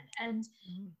everyone. And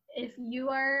if you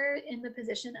are in the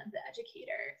position of the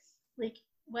educator, like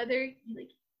whether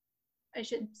like, I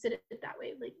should sit it that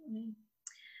way,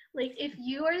 like if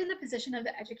you are in the position of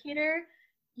the educator,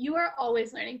 you are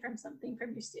always learning from something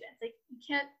from your students. Like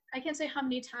I can't say how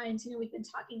many times, you know, we've been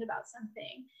talking about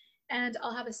something and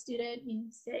I'll have a student, you know,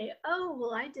 say, oh,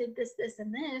 well, I did this, this,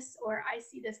 and this, or I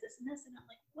see this, this, and this. And I'm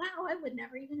like, wow, I would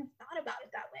never even have thought about it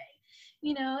that way,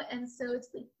 you know? And so it's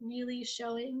like really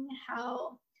showing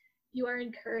how you are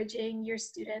encouraging your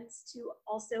students to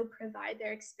also provide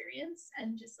their experience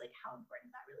and just like how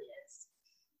important that really is.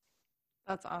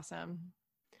 That's awesome.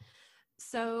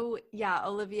 So yeah,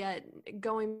 Olivia,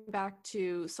 going back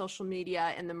to social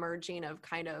media and the merging of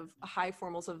kind of high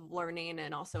formals of learning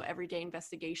and also everyday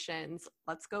investigations,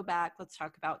 let's go back. Let's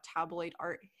talk about tabloid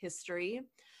art history,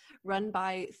 run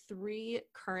by 3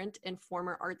 current and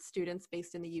former art students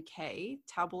based in the UK.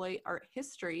 Tabloid art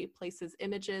history places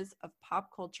images of pop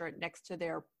culture next to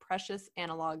their precious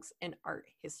analogs in art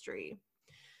history.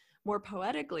 More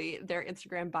poetically, their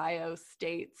Instagram bio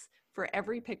states, for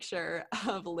every picture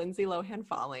of Lindsay Lohan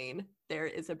falling, there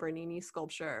is a Bernini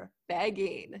sculpture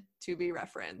begging to be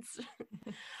referenced.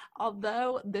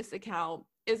 Although this account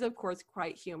is, of course,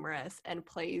 quite humorous and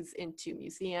plays into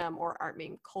museum or art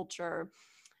meme culture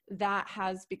that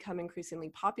has become increasingly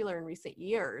popular in recent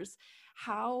years,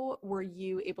 how were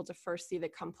you able to first see the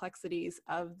complexities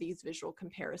of these visual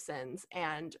comparisons,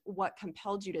 and what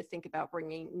compelled you to think about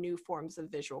bringing new forms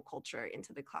of visual culture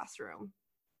into the classroom?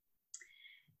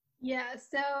 Yeah,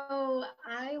 so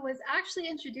I was actually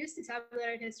introduced to tabloid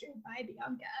art history by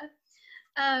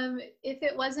Bianca. If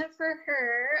it wasn't for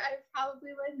her, I probably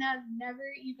would have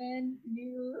never even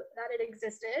knew that it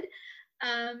existed.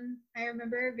 I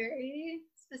remember very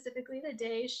specifically the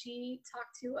day she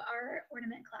talked to our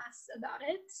ornament class about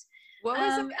it. What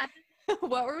was it?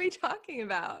 What were we talking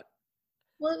about?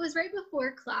 Well, it was right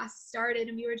before class started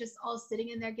and we were just all sitting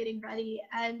in there getting ready.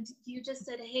 And you just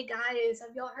said, hey guys,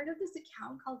 have y'all heard of this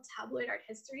account called Tabloid Art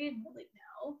History? And we're like,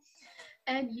 no.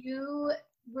 And you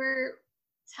were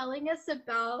telling us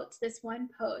about this one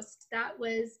post that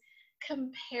was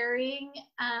comparing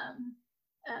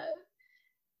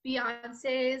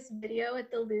Beyonce's video at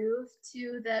the Louvre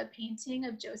to the painting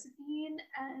of Josephine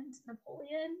and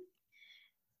Napoleon.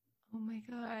 Oh my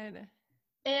God.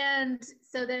 And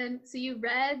so you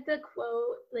read the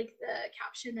quote, like the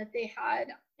caption that they had,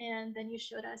 and then you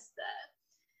showed us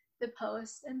the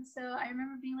post. And so I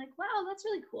remember being like, wow, that's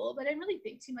really cool, but I didn't really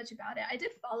think too much about it. I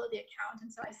did follow the account,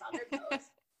 and so I saw their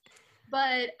post.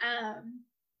 But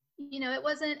you know, it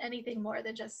wasn't anything more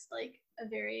than just like a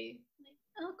very like,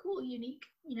 oh, cool, unique,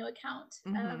 you know, account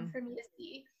for me to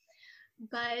see.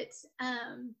 But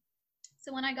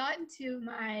so when I got into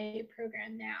my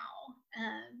program now,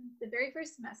 the very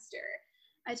first semester,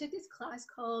 I took this class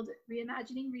called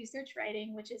Reimagining Research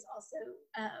Writing, which is also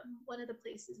one of the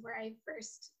places where I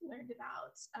first learned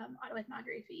about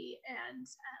autoethnography and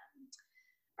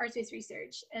arts-based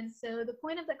research. And so the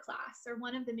point of the class, or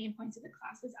one of the main points of the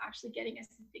class, was actually getting us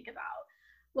to think about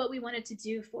what we wanted to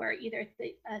do for either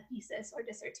thesis or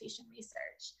dissertation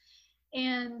research.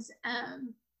 And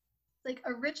like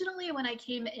originally when I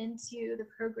came into the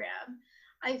program,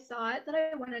 I thought that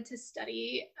I wanted to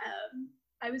study,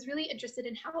 I was really interested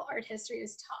in how art history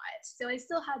is taught. So I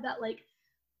still had that like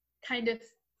kind of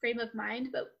frame of mind,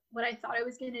 but what I thought I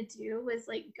was going to do was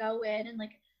like go in and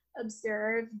like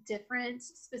observe different,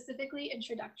 specifically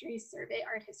introductory survey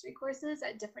art history courses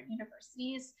at different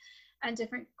universities and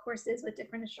different courses with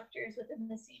different instructors within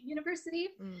the same university,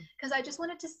 because I just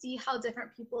wanted to see how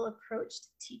different people approached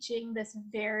teaching this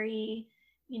very,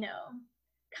 you know,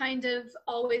 kind of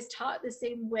always taught the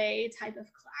same way type of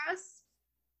class.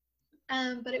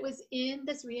 But it was in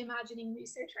this reimagining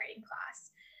research writing class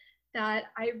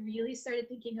that I really started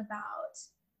thinking about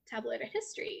tabloid art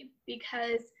history,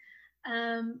 because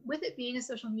with it being a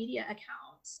social media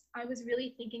account, I was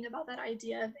really thinking about that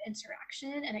idea of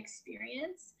interaction and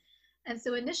experience. And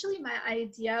so initially my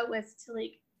idea was to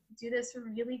like do this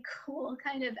really cool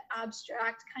kind of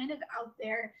abstract, kind of out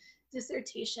there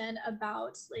dissertation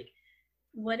about like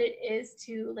what it is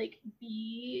to like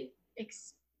be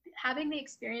having the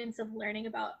experience of learning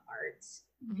about art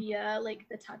via like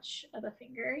the touch of a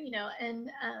finger, you know.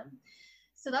 And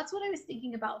so that's what I was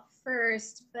thinking about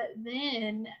first. But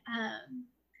then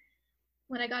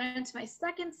when I got into my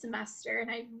second semester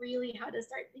and I really had to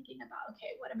start thinking about, okay,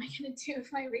 what am I going to do with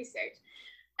my research?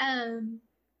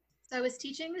 So I was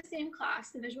teaching the same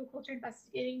class, the Visual Culture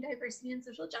Investigating Diversity and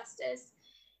Social Justice.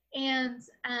 And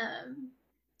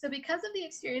so because of the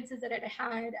experiences that I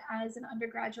had as an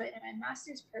undergraduate in my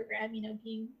master's program, you know,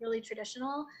 being really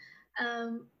traditional,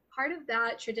 part of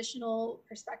that traditional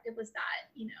perspective was that,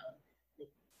 you know,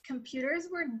 computers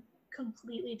were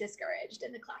completely discouraged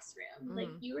in the classroom. Like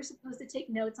you were supposed to take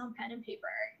notes on pen and paper,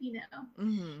 you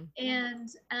know. And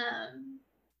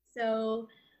so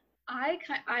I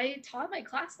taught my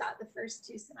class that the first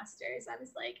 2 semesters. I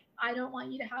was like, I don't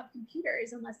want you to have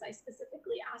computers unless I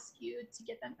specifically ask you to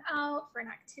get them out for an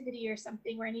activity or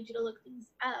something where I need you to look things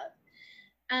up.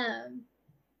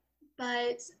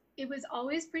 But it was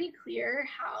always pretty clear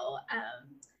how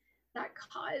that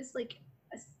caused like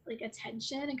a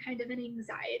tension and kind of an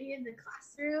anxiety in the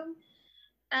classroom.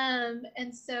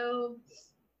 And so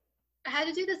I had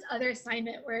to do this other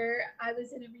assignment where I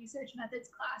was in a research methods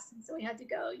class, and so we had to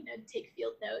go, you know, take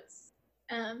field notes,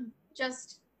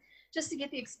 just to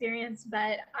get the experience.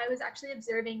 But I was actually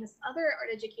observing this other art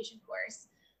education course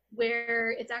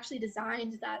where it's actually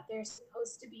designed that they're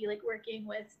supposed to be like working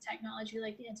with technology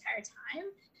like the entire time,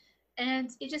 and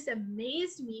it just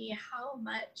amazed me how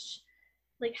much,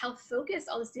 like, how focused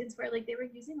all the students were. Like they were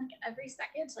using like every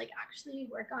second to like actually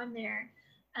work on their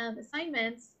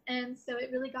assignments. And so it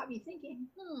really got me thinking,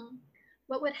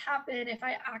 what would happen if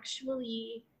I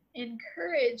actually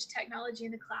encourage technology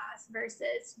in the class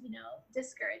versus, you know,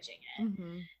 discouraging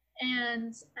it?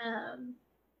 And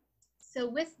so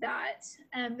with that,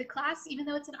 the class, even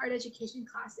though it's an art education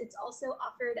class, it's also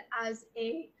offered as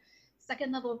a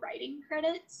second level writing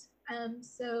credit.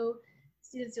 So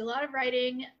students do a lot of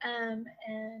writing, and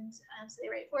so they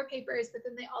write 4 papers, but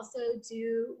then they also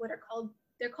do what are called,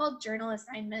 they're called journal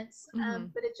assignments.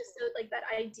 But it's just like that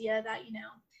idea that, you know,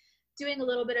 doing a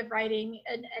little bit of writing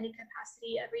in any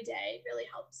capacity every day really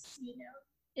helps, you know,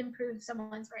 improve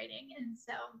someone's writing. And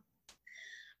so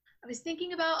I was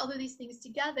thinking about all of these things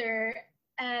together,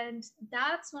 and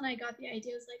that's when I got the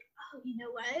idea. I was like, oh, you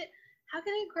know what? How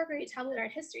can I incorporate tablet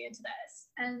art history into this?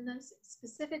 And I was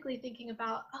specifically thinking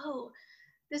about, oh,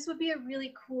 this would be a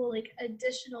really cool, like,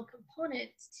 additional component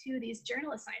to these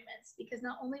journal assignments, because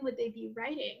not only would they be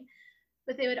writing,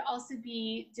 but they would also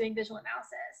be doing visual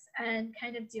analysis and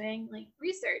kind of doing like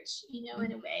research, you know,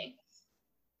 in a way.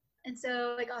 And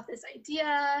so I got this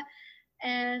idea,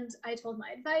 and I told my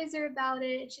advisor about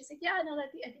it, and she's like, yeah, no, I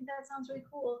think that sounds really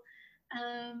cool.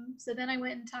 So then I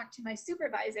went and talked to my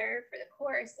supervisor for the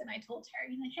course, and I told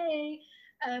her, you know, hey,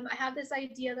 I have this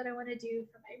idea that I want to do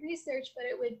for my research, but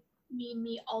it would mean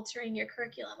me altering your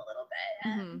curriculum a little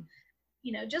bit. And,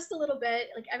 you know, just a little bit,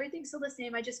 like everything's still the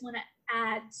same. I just want to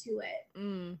add to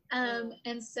it.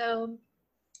 And so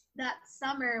that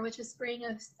summer, which was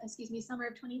summer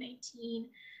of 2019,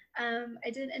 I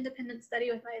did an independent study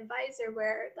with my advisor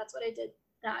where that's what I did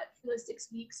that for those 6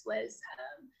 weeks was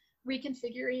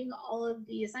reconfiguring all of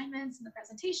the assignments and the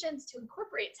presentations to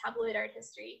incorporate tabloid art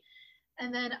history.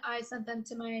 And then I sent them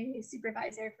to my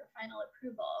supervisor for final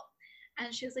approval.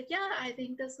 And she was like, yeah, I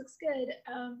think this looks good.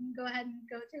 Go ahead and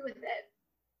go through with it.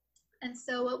 And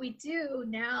so what we do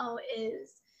now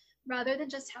is, rather than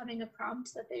just having a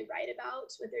prompt that they write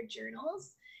about with their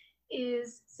journals,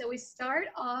 so we start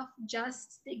off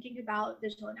just thinking about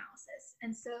visual analysis.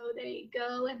 And so they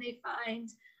go and they find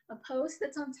a post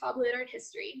that's on tabloid art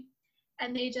history,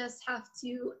 and they just have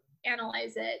to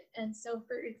analyze it. And so,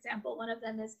 for example, one of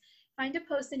them is find a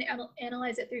post and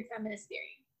analyze it through feminist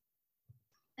theory.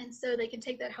 And so they can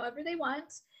take that however they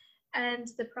want,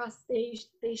 and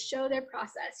they show their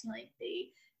process. You know, like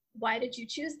why did you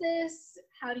choose this?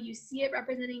 How do you see it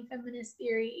representing feminist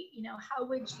theory? You know, how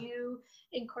would you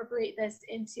incorporate this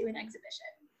into an exhibition?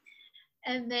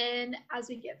 And then as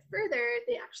we get further,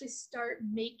 they actually start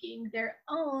making their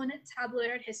own tabloid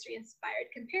art history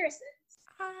inspired comparisons.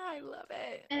 I love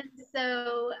it. And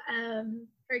so,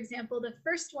 for example, the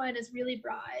first one is really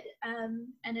broad,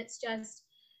 and it's just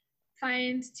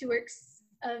find 2 works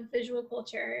of visual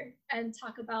culture and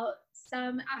talk about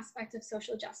some aspect of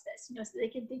social justice, you know, so they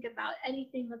can think about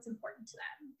anything that's important to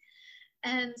them.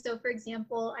 And so, for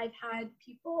example, I've had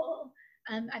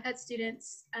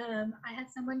students, I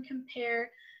had someone compare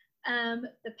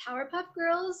the Powerpuff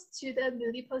Girls to the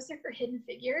movie poster for Hidden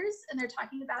Figures, and they're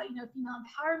talking about, you know, female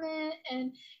empowerment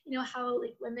and, you know, how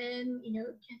like women, you know,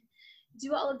 can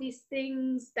do all of these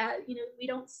things that, you know, we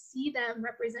don't see them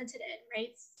represented in,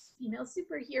 right? Female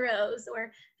superheroes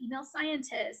or female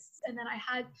scientists. And then I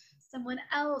had someone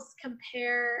else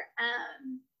compare,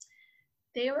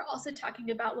 they were also talking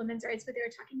about women's rights, but they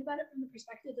were talking about it from the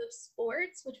perspective of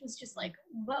sports, which was just like,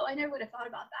 whoa, I never would have thought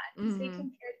about that. Because they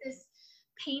compared this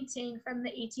painting from the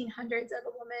 1800s of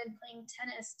a woman playing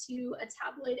tennis to a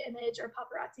tabloid image or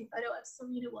paparazzi photo of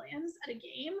Serena Williams at a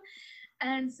game.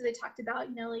 And so they talked about,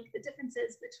 you know, like the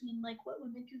differences between like what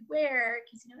women could wear,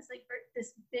 because, you know, it's like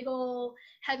this big old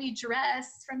heavy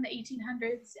dress from the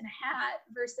 1800s and a hat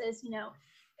versus, you know,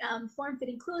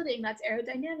 form-fitting clothing that's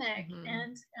aerodynamic,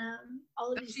 and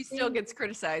all of these she things. still gets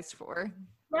criticized for.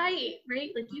 Right.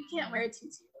 Like you can't wear a tutu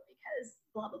because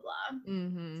blah, blah,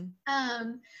 blah.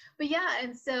 But yeah,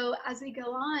 and so as we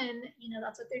go on, you know,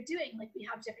 that's what they're doing. Like we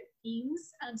have different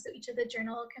themes. So each of the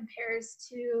journal compares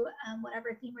to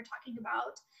whatever theme we're talking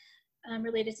about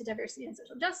related to diversity and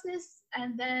social justice.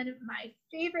 And then my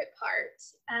favorite part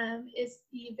is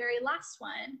the very last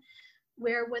one,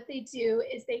 where what they do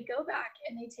is they go back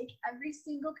and they take every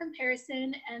single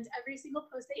comparison and every single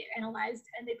post they analyzed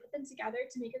and they put them together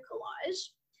to make a collage.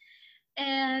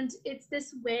 And it's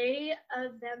this way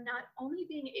of them not only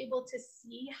being able to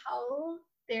see how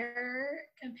their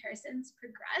comparisons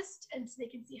progressed and so they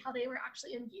can see how they were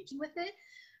actually engaging with it,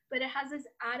 but it has this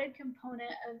added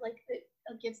component of like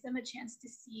that gives them a chance to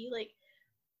see like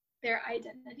their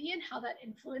identity and how that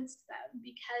influenced them,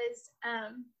 because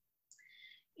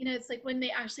you know, it's like when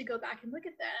they actually go back and look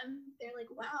at them, they're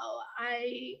like, wow,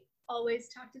 I always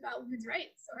talked about women's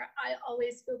rights, or I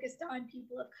always focused on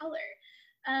people of color,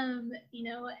 you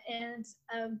know, and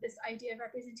this idea of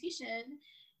representation.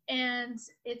 And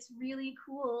it's really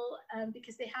cool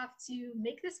because they have to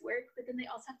make this work, but then they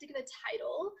also have to give a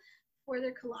title for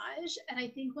their collage. And I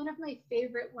think one of my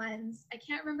favorite ones, I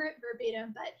can't remember it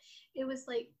verbatim, but it was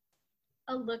like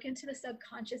a look into the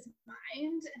subconscious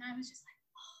mind. And I was just like,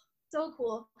 so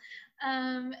cool.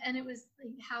 And it was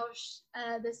like how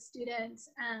the student,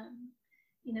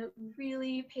 you know,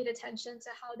 really paid attention to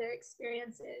how their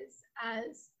experiences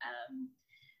as,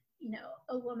 you know,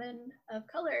 a woman of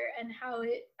color and how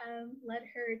it led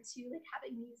her to like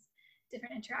having these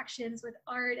different interactions with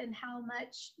art, and how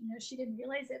much, you know, she didn't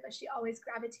realize it, but she always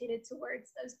gravitated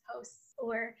towards those posts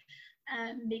or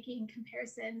making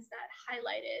comparisons that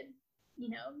highlighted, you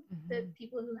know, the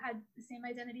people who had the same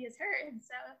identity as her. And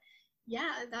so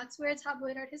yeah, that's where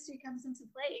tabloid art history comes into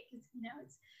play, because, you know,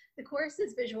 it's the course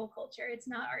is visual culture, it's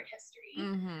not art history.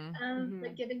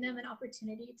 Like giving them an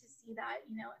opportunity to see that,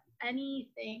 you know,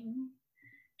 anything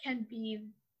can be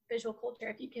visual culture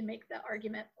if you can make the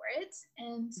argument for it,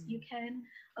 and you can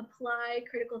apply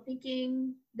critical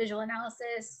thinking, visual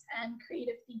analysis, and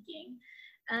creative thinking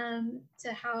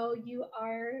to how you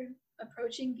are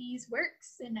approaching these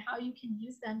works and how you can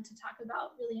use them to talk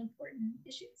about really important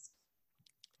issues.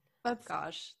 That's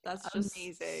just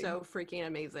amazing. So freaking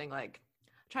amazing. Like,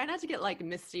 try not to get like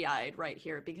misty-eyed right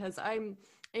here, because I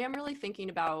am really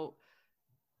thinking about,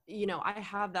 you know, I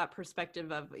have that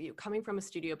perspective of coming from a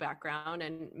studio background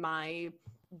and my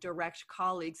direct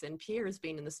colleagues and peers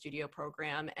being in the studio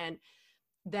program, and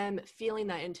them feeling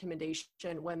that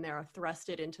intimidation when they're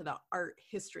thrusted into the art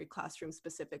history classroom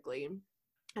specifically.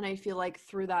 And I feel like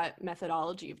through that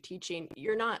methodology of teaching,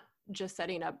 you're not just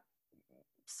setting up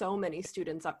so many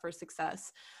students up for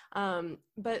success.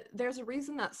 But there's a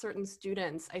reason that certain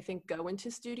students, I think, go into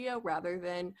studio rather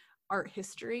than art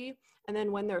history. And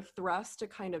then when they're thrust to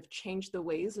kind of change the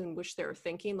ways in which they're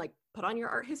thinking, like put on your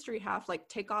art history hat, like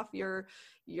take off your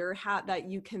hat that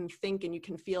you can think and you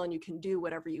can feel and you can do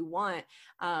whatever you want.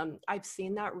 I've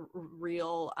seen that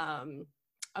real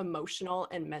emotional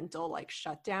and mental like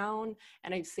shutdown.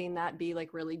 And I've seen that be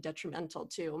like really detrimental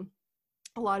to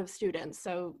a lot of students.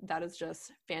 So that is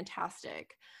just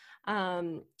fantastic.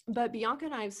 But Bianca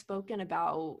and I have spoken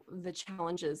about the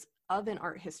challenges of an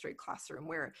art history classroom,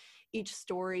 where each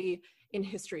story in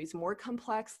history is more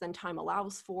complex than time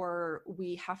allows for.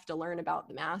 We have to learn about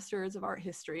the masters of art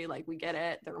history. Like, we get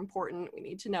it, they're important, we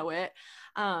need to know it.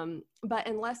 But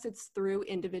unless it's through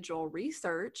individual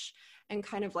research and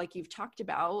kind of like you've talked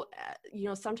about, you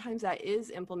know, sometimes that is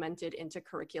implemented into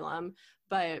curriculum,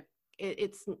 but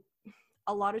it's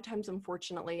a lot of times,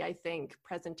 unfortunately, I think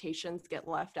presentations get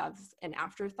left as an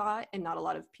afterthought and not a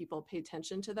lot of people pay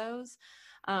attention to those.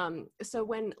 So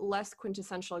when less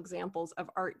quintessential examples of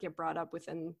art get brought up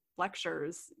within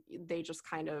lectures, they just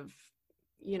kind of,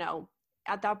 you know,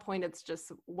 at that point, it's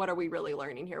just, what are we really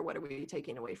learning here? What are we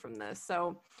taking away from this?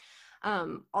 So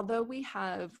although we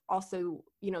have also,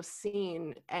 you know,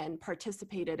 seen and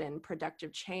participated in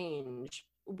productive change,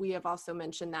 we have also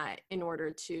mentioned that in order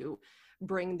to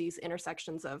bring these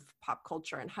intersections of pop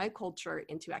culture and high culture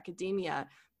into academia,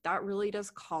 that really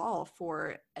does call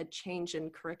for a change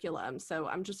in curriculum. So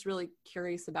I'm just really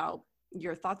curious about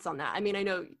your thoughts on that. I mean, I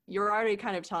know you're already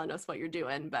kind of telling us what you're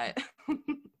doing, but.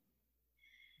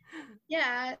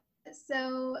 Yeah,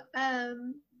 so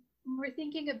we're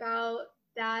thinking about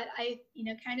that I,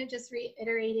 kind of just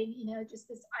reiterating, just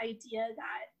this idea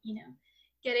that,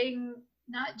 getting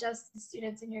not just the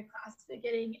students in your class, but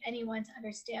getting anyone to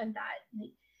understand that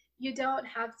you don't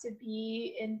have to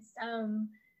be in some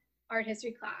art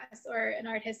history class or an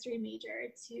art history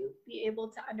major to be able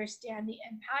to understand the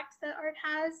impact that art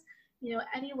has.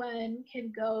 Anyone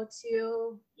can go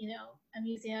to, a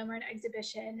museum or an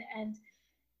exhibition and,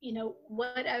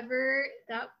 whatever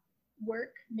that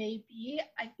work may be,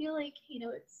 I feel like,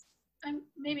 I'm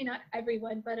maybe not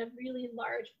everyone, but a really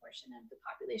large portion of the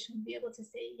population would be able to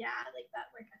say, yeah, like that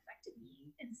work affected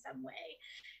me in some way,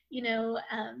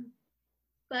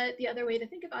 but the other way to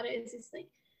think about it is like,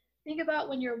 think about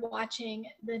when you're watching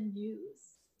the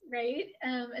news, right?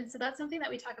 And so that's something that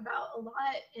we talk about a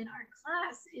lot in our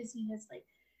class is, it's like,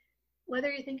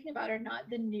 whether you're thinking about it or not,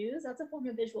 the news, that's a form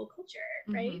of visual culture,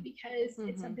 right? Because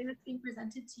it's something that's being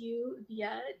presented to you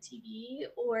via TV,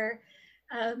 or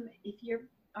if you're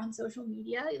on social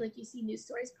media, like you see news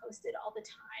stories posted all the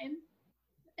time.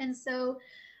 And so,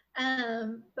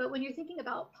 but when you're thinking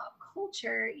about pop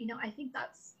culture, I think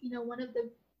that's, one of the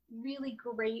really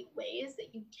great ways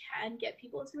that you can get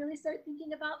people to really start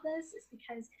thinking about this is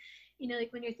because,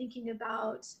 like when you're thinking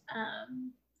about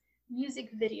music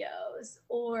videos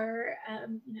or,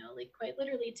 like quite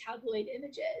literally tabloid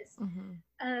images,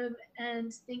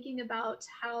 and thinking about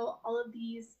how all of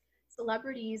these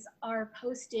celebrities are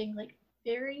posting like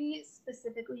very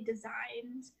specifically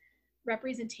designed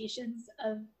representations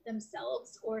of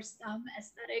themselves or some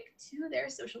aesthetic to their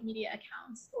social media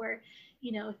accounts, or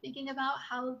thinking about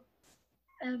how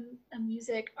a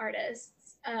music artist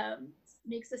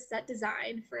makes a set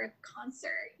design for a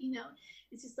concert.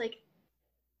 It's just like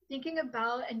thinking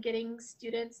about and getting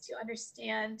students to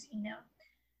understand,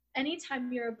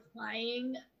 anytime you're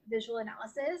applying visual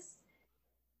analysis,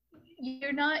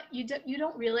 you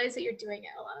don't realize that you're doing it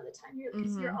a lot of the time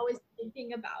because you're always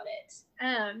thinking about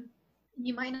it.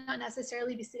 You might not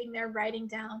necessarily be sitting there writing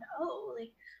down, oh,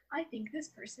 like I think this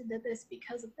person did this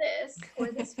because of this,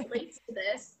 or this relates to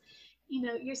this.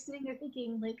 You're sitting there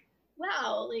thinking like,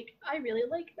 wow, like I really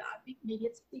like that. Maybe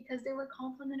it's because there were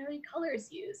complementary colors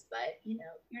used, but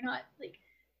you're not like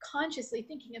consciously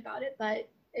thinking about it, but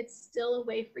it's still a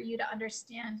way for you to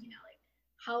understand, like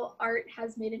how art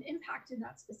has made an impact in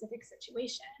that specific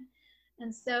situation.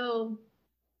 And so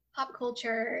pop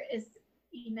culture is,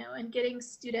 and getting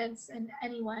students and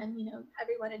anyone,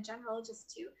 everyone in general, just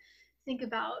to think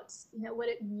about, what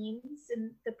it means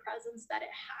and the presence that it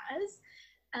has.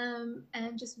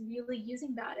 And just really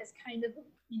using that as kind of,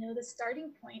 the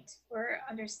starting point for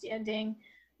understanding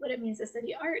what it means to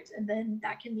study art. And then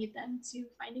that can lead them to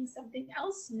finding something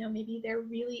else. Maybe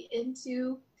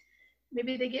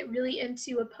they get really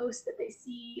into a post that they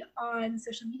see on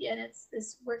social media and it's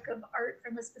this work of art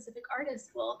from a specific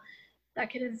artist. Well, that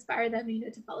can inspire them,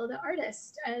 to follow the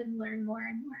artist and learn more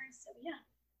and more. So yeah.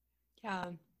 Yeah.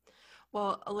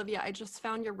 Well, Olivia, I just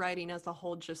found your writing as a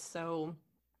whole just so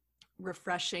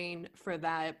refreshing for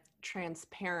that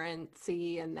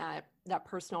transparency and that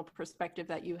personal perspective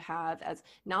that you have as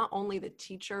not only the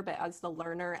teacher but as the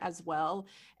learner as well,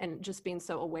 and just being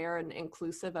so aware and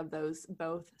inclusive of those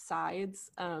both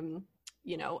sides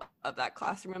of that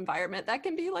classroom environment that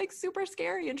can be like super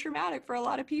scary and traumatic for a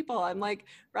lot of people. I'm like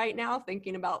right now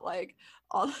thinking about like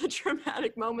all the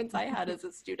traumatic moments I had as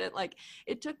a student. Like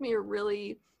it took me a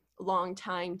really long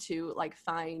time to like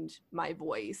find my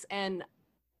voice, and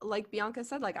like Bianca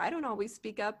said, like I don't always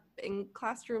speak up in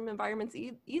classroom environments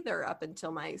either up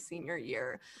until my senior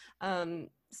year.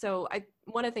 So I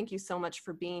want to thank you so much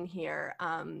for being here.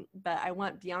 But I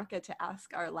want Bianca to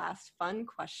ask our last fun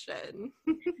question.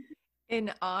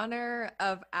 In honor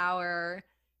of our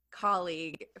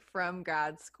colleague from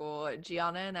grad school,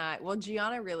 Gianna and I, well,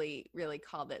 Gianna really, really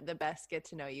called it the best get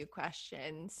to know you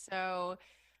question. So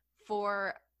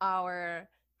for our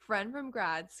friend from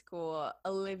grad school,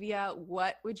 Olivia,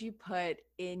 what would you put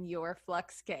in your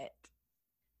flux kit?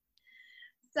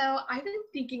 So I've been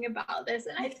thinking about this,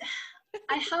 and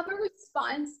I have a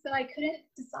response, but I couldn't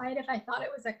decide if I thought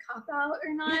it was a cop-out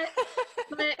or not.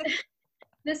 But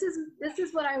this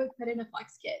is what I would put in a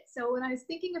flux kit. So when I was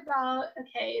thinking about,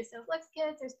 okay, so flux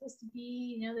kits are supposed to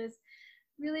be, this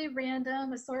really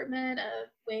random assortment of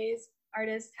ways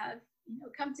artists have,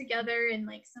 come together and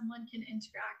like someone can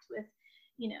interact with,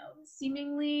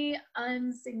 seemingly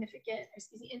insignificant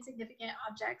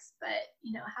objects, but,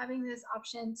 having this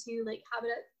option to like have it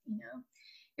at,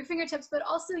 your fingertips, but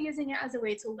also using it as a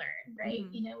way to learn, right?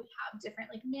 We have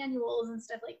different like manuals and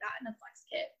stuff like that in a flux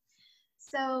kit.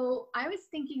 So I was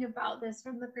thinking about this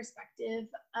from the perspective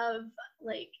of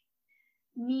like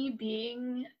me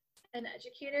being an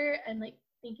educator and like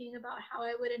thinking about how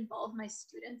I would involve my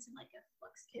students in like a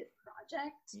FluxKit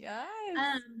project.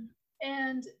 Yes.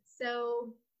 And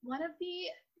so one of the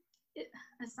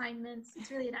assignments,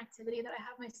 it's really an activity that I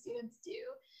have my students do.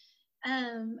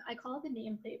 I call it the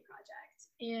nameplate project.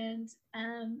 And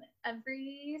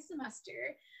every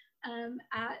semester,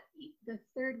 at the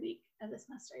third week of the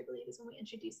semester, I believe, is when we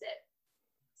introduce it.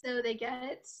 So they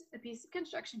get a piece of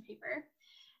construction paper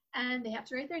and they have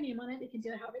to write their name on it. They can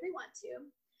do it however they want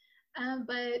to.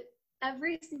 But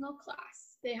every single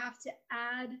class, they have to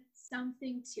add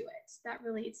something to it that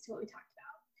relates to what we talked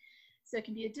about. So it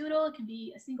can be a doodle, it can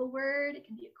be a single word, it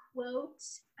can be a quote,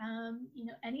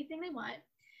 anything they want.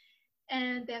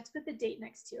 And they have to put the date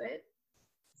next to it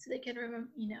so they can remember,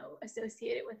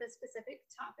 associate it with a specific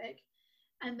topic.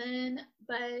 And then,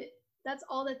 but that's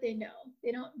all that they know.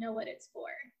 They don't know what it's for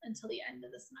until the end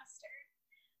of the semester.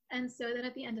 And so then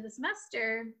at the end of the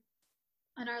semester,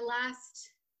 on our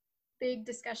last big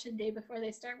discussion day before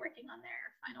they start working on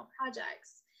their final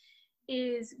projects,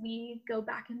 is we go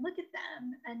back and look at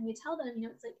them and we tell them,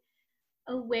 it's like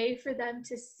a way for them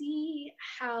to see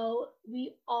how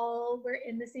we all were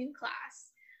in the same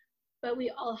class, but we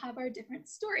all have our different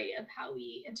story of how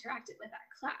we interacted with that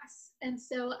class. And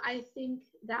so I think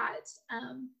that,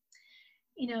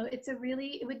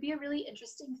 it would be a really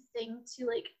interesting thing to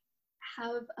like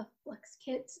have a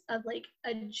FluxKit of like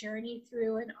a journey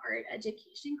through an art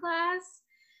education class.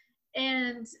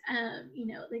 And,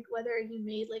 like whether you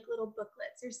made like little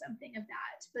booklets or something of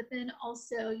that, but then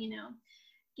also,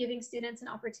 giving students an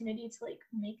opportunity to like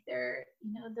make their,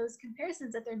 those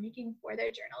comparisons that they're making for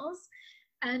their journals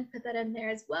and put that in there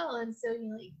as well. And so,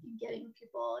 like getting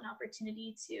people an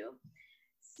opportunity to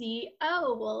see,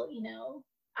 oh, well,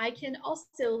 I can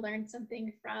also learn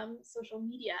something from social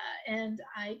media and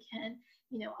I can,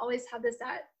 always have this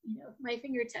at, my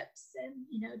fingertips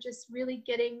and, just really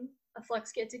getting a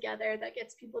FluxKit together that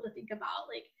gets people to think about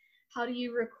like, how do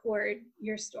you record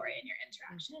your story and your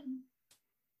interaction?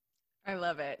 I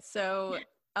love it. So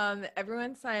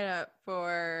everyone sign up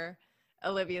for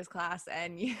Olivia's class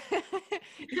and you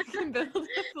can build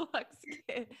a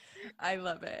FluxKit. I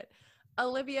love it.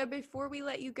 Olivia, before we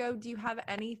let you go, do you have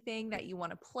anything that you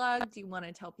want to plug? Do you want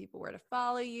to tell people where to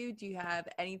follow you? Do you have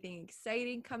anything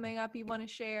exciting coming up you want to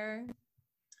share?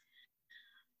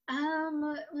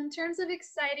 In terms of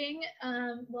exciting,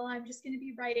 well, I'm just going to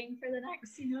be writing for the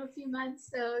next, few months.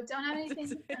 So don't have anything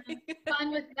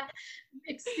fun with that,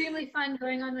 extremely fun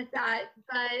going on with that.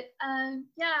 But I'm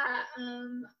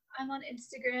on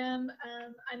Instagram.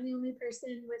 I'm the only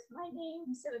person with my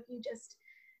name. So if you just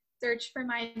search for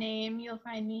my name, you'll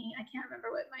find me. I can't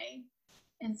remember what my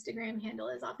Instagram handle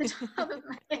is off the top of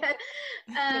my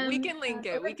head. We can link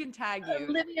it. We can tag you.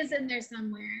 Olivia's in there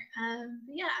somewhere.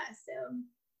 So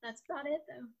that's about it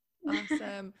though.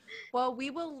 Awesome. Well,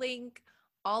 we will link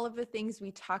all of the things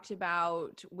we talked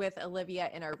about with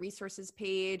Olivia in our resources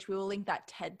page. We will link that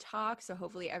TED Talk. So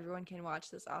hopefully everyone can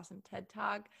watch this awesome TED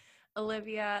Talk.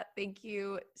 Olivia, thank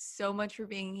you so much for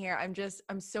being here.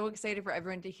 I'm so excited for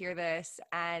everyone to hear this.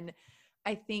 And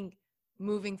I think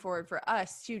moving forward for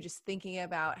us too, just thinking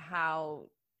about how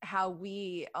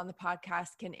we on the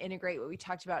podcast can integrate what we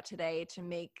talked about today to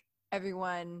make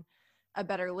everyone a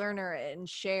better learner and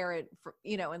share it,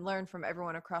 and learn from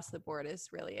everyone across the board is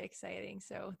really exciting.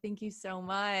 So thank you so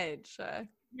much.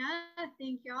 Yeah,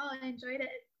 thank y'all. I enjoyed it.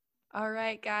 All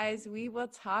right, guys, we will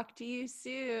talk to you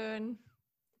soon.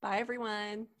 Bye,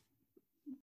 everyone.